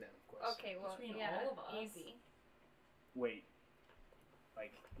experienced with them, of course. Okay, well, Between yeah, all of us? easy. Wait,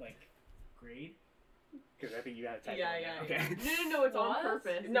 like grade? Because I think you got to type. Yeah, it yeah, in there. yeah. Okay. No, it's on What?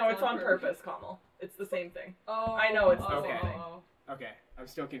 purpose. No, it's on purpose, Kamal. It's the same thing. Oh. I know it's the Okay. same thing. Okay, I'm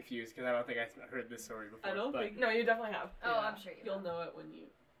still confused because I don't think I heard this story before. I don't but... think. No, you definitely have. Oh, Yeah. I'm sure you You'll will. know it when you.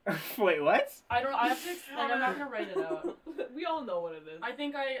 Wait, what? I don't. I have to explain. I'm not gonna write it out. We all know what it is. I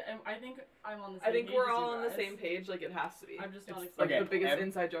think I'm on the same. I think page we're as you all on the guys. same page. Like it has to be. I'm just not It's excited. like Okay, the biggest Em,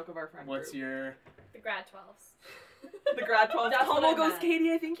 inside joke of our friend What's group. your? The grad 12s. The grad 12. That's what Kamal I goes, meant.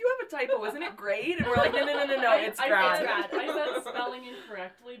 Katie, I think you have a typo. Isn't it grade? And we're like, no, it's I grad. said grad. I said spelling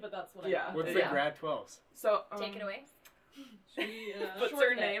incorrectly, but that's what Yeah. I meant. What's Yeah. the grad 12s? So Take it away. What's Short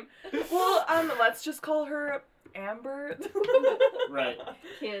her bit. name? Well, let's just call her Amber. Right.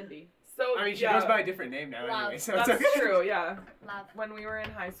 Candy. So I mean, she yeah, goes by a different name now, Love. anyway. So That's it's okay. true. Yeah. Love. When we were in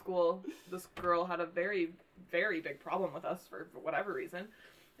high school, this girl had a very, very big problem with us for whatever reason.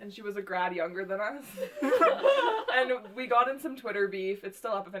 And she was a grad younger than us. And we got in some Twitter beef. It's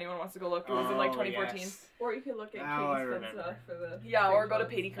still up if anyone wants to go look. It was in like 2014. Yes. Or you can look at Now I Katie remember. Spencer for the. Yeah, or go to screenshots.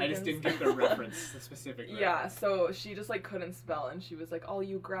 Patty I just Crickens. didn't get the reference, the specific reference. Yeah, so she just like couldn't spell, and she was like, all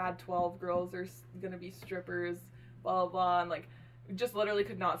you grad 12 girls are gonna be strippers, blah blah blah, and like just literally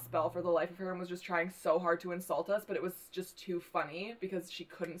could not spell for the life of her and was just trying so hard to insult us, but it was just too funny because she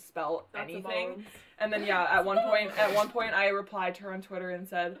couldn't spell That's a anything. bones. And then yeah, at one point I replied to her on Twitter and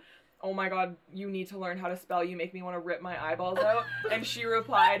said, oh my god, you need to learn how to spell, you make me want to rip my eyeballs out. And she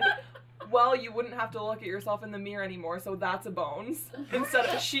replied, well, you wouldn't have to look at yourself in the mirror anymore, so that's a bones. Instead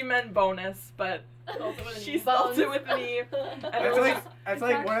of, she meant bonus, but she spelled it with me. And it That's was like just, that's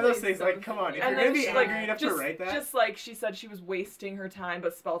like one of those actually things. so Like, come on, if and you're gonna then be she, angry like, enough just, to write that, just like she said she was wasting her time,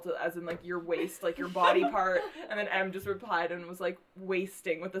 but spelt it as in like your waist, like your body part. And then M just replied and was like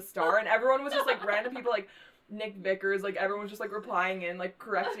wasting with a star, and everyone was just like random people like Nick Vickers, like everyone was just like replying in, like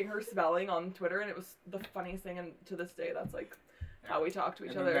correcting her spelling on Twitter, and it was the funniest thing. And to this day, that's like how we talk to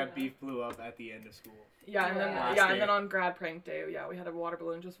each and then other. that beef blew up at the end of school. Yeah, and then Last yeah, day. and then on grad prank day, yeah, we had a water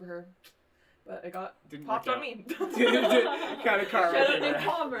balloon just for her, but it got Didn't popped work on out. me. Kind of car Shout right out there. Nick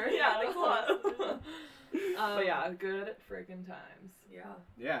Palmer. Yeah, thanks a lot. Um, But yeah, good friggin' times. Yeah.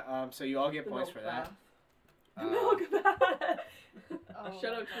 Yeah. So you all get The points milk for that. bath. Milk bath. Oh,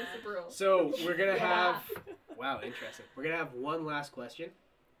 Shout out God. Christopher Earl. So we're gonna Yeah. have. Wow, interesting. We're gonna have one last question,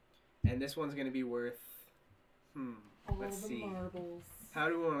 and this one's gonna be worth. Let's see. Marbles. How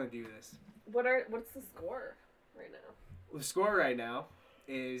do we want to do this? What's the score right now? Well, the score right now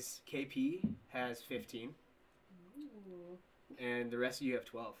is KP has 15, and the rest of you have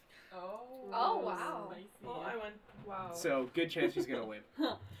 12. Oh, wow. Spicy. Well, I went. Wow. So good chance she's gonna win.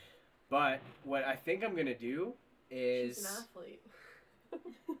 But what I think I'm gonna do She's is an athlete.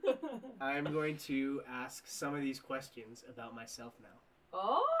 I'm going to ask some of these questions about myself now,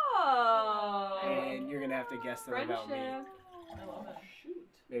 Oh. and you're gonna have to guess them about me. Friendship. I love it. Shoot.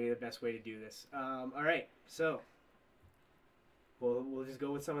 Maybe the best way to do this. All right, so we'll just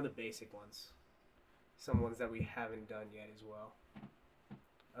go with some of the basic ones, some ones that we haven't done yet as well.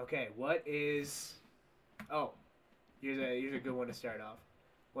 Okay, what is? Oh, here's a good one to start off.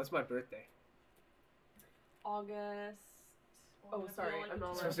 What's my birthday? August. Oh, I sorry. feel like I'm not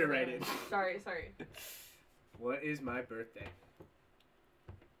it's Supposed to write it. Sorry. What is my birthday?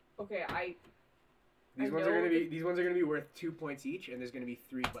 Okay, These I ones are know gonna be worth 2 points each, and there's gonna be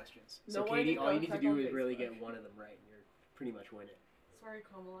 3 questions. So No, I Katie, didn't all know you need to check do on is really Facebook. get one of them right, and you're pretty much winning. Sorry,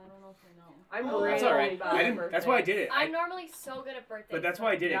 Kamal. I don't know if I know. I'm Oh, really that's all right. bad I at didn't. That's why I birthdays. did it. I'm normally so good at birthdays. But that's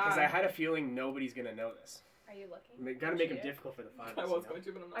why I did it because Yeah. I had a feeling nobody's gonna know this. Are you looking? I mean, gotta make them Cheater? difficult for the finals. I you was know? going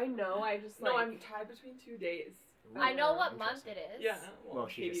to, but I'm not. I know. I just No, like. I'm tied between 2 days. Ooh, I know what month interesting. it is. Yeah. Well,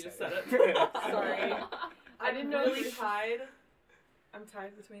 she Katie just just said said it. it. Sorry. I didn't know really you tied. I'm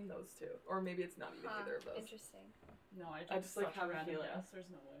tied between those two, or maybe it's not even Huh, either of those. interesting. No, I I just, like, such have a random feeling. guess. There's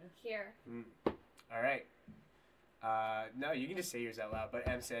no way. Here. All right. No, you can just say yours out loud. But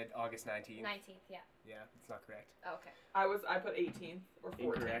M said August 19th. 19th, yeah. Yeah, it's not correct. Okay. I put 18th or 14th.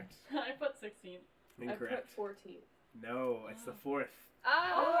 Incorrect. I put 16. Incorrect. I put 14. No, it's the 4th.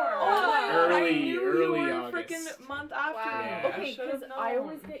 Oh! Early- I knew early you were August. freaking month after. Wow. me. Yeah. Okay, Should've because I known.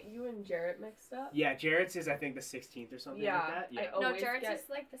 always get you and Jarrett mixed up. Yeah, Jarrett's is I think the 16th or something Yeah, like that. Yeah. I No, always Jared's get... is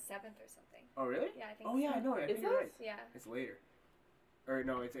like the 7th or something. Oh really? Yeah, I think Oh yeah, I know. I think Is you're it? right. Yeah. It's later. Or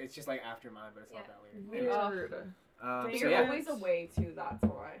no, it's just like after mine, but it's not Yeah. that later. Anyways, Weird. so You're yeah, always away too, that's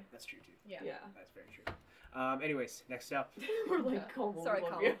why. that's true too. Yeah. Yeah. That's very true. Anyways, next up, We're like, come on. Sorry,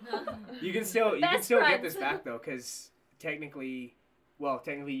 love Colin. you. you can still Best get friends. this back though, because technically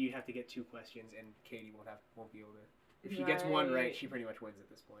you'd have to get 2 questions, and Katie won't be able to. If she gets one right, Right. she pretty much wins at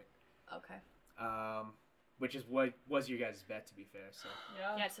this point. Okay. Which is what was your guys' bet, to be fair. So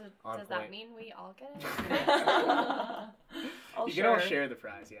Yeah, so On does point. that mean we all get it? I'll you can all share the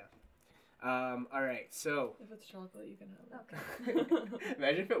prize, yeah. All right, so If it's chocolate, you can have it. Okay.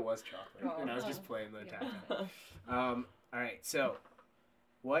 imagine if it was chocolate Oh. and I was just playing the entire Yeah. time. All right, so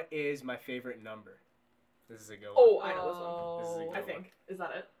what is my favorite number? This is a good one. Oh, I know this one. This is a good I one. think. Is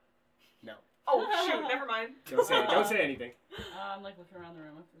that it? No. Oh shoot! Never mind. Don't say anything. I'm like looking around the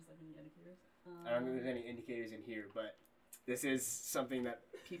room if there's like any indicators. I don't think there's any indicators in here, but this is something that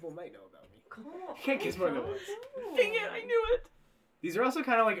people might know about me. Come on. Can't guess more than once. Dang it! I knew it. These are also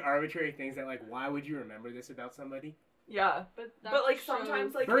kind of like arbitrary things that like, why would you remember this about somebody? Yeah, But but like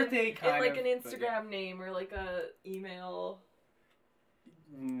sometimes like Birthday in kind like of, an but Instagram name or like a email.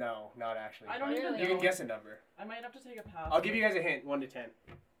 No, not actually. I don't but even You can know. guess a number. I might have to take a pass. I'll give you guys a hint, 1 to 10.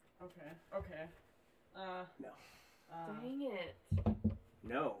 Okay. No. Dang it.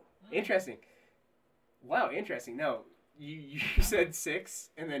 No. Interesting. Wow, interesting. No, you said 6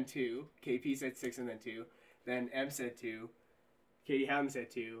 and then 2. KP said 6 and then 2. Then M said 2. Katie Howden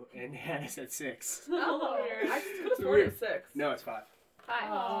said 2, and Hannah said 6. Oh, I just could have It's sworn weird. it was 6. No, it's 5. 5.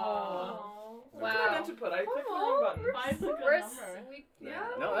 Oh. What did I meant to put? I clicked the wrong button. Five's a good We're number. Yeah.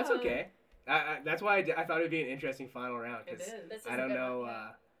 No, that's okay. That's why I thought it would be an interesting final round It because is. This is I a don't good know. one, yeah.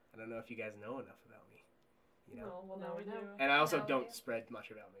 I don't know if you guys know enough about me. You know. No, well Now now we we do. know. And I also Now we don't do. spread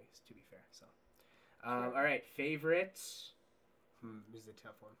much about me, to be fair. So, all right, favorite. This is a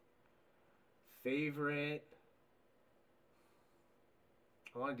tough one. Favorite.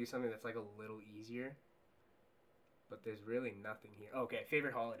 I want to do something that's like a little easier, but there's really nothing here. Okay,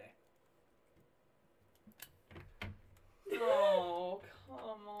 favorite holiday. Oh,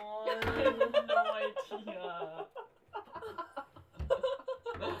 come on. I have no idea.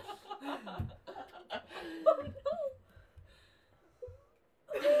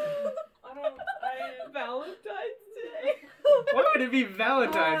 Valentine's Day. Why would it be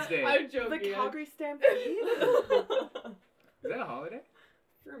Valentine's Day? I'm The joking. Calgary Stampede. Is that a holiday?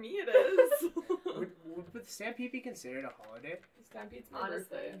 For me, it is. Would the Stampede be considered a holiday? Stampede's my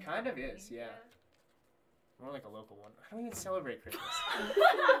Honestly. birthday. It kind of is, yeah. More like a local one. I don't even celebrate Christmas. I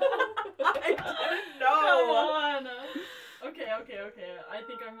didn't Come know. on. Okay. I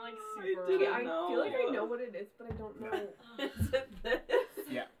think I'm like super. didn't Okay, I know. feel like I know what it is, but I don't know. Is it this?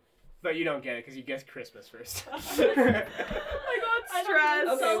 But you don't get it because you guessed Christmas first. I got I don't stressed.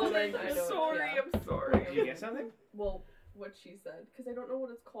 Okay, well then I I'm know it, sorry. yeah. I'm sorry. Did you get something? Well, what she said, because I don't know what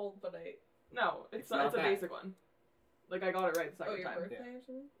it's called, but I. No, it's It's not it's a that. basic one. Like I got it right the Oh, second your time. birthday or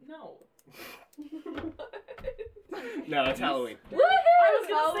something? No. No, it's Halloween. I was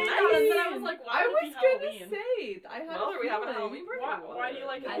gonna say that, and then I Halloween. was like, why I would was it be gonna Halloween? say. I had. Well, a are we having a feeling. Halloween party? Why do you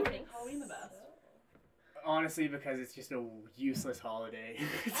like I Halloween, think Halloween the best? Honestly, because it's just a useless holiday.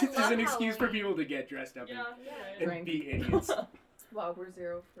 It's I just love an excuse for Halloween. people to get dressed up Yeah. and Drink. be idiots. Wow, we're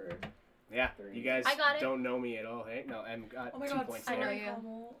 0 for. Yeah, you guys I got it. don't know me at all, hey? No, Em got Oh my 2 god, points I know there.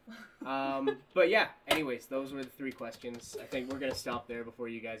 you. But yeah, anyways, those were the 3 questions. I think we're going to stop there before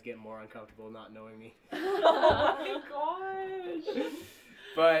you guys get more uncomfortable not knowing me. Oh my gosh.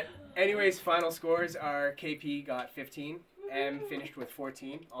 But anyways, final scores are KP got 15, M finished with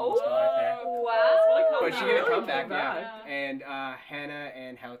 14, almost got it there. Oh, Wow. But she did a Really comeback, came yeah. back. And Hannah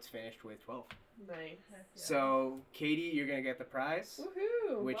and Houts finished with 12. Nice. So, Katie, you're going to get the prize,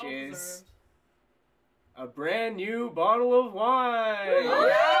 Woohoo! which Well is deserved. a brand new bottle of wine.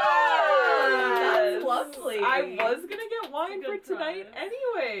 Yes. That's lovely. I was gonna get wine for Good tonight prize.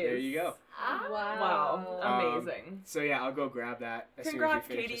 anyways. There you go. Ah. Wow. Amazing. So, yeah, I'll go grab that as Congrats, soon as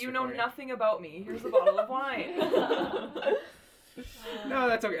we finish Katie. this You know recording. nothing about me. Here's a bottle of wine. No,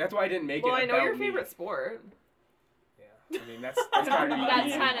 that's okay. That's why I didn't make Well, it I know about your me. favorite sport. Yeah. I mean, that's gotta be That's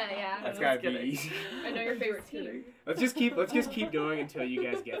easy. kind of, yeah. That's Just gotta be kidding. easy. I know your favorite team. Let's just keep going until you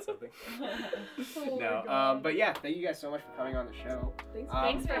guys get something. Oh No, my God. but yeah, thank you guys so much for coming on the show. Thanks,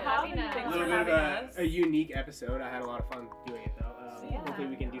 Thanks for having us. A Thanks little for bit of having us. a unique episode. I had a lot of fun doing it though. Yeah. Hopefully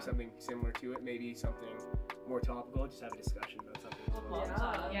we can do something similar to it. Maybe something more topical. Just have a discussion about something. as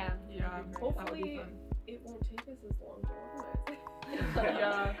well. Yeah. Yeah. Yeah. That would be Hopefully fun. it won't take us as long to organize.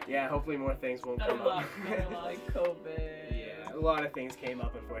 Yeah. Yeah, hopefully more things won't Better come luck, up. better luck. Like COVID. Yeah, a lot of things came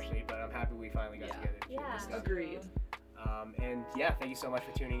up unfortunately, but I'm happy we finally got Yeah. together. to Yeah. discuss it. Agreed. And yeah, thank you so much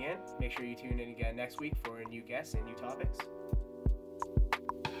for tuning in. Make sure you tune in again next week for new guests and new topics.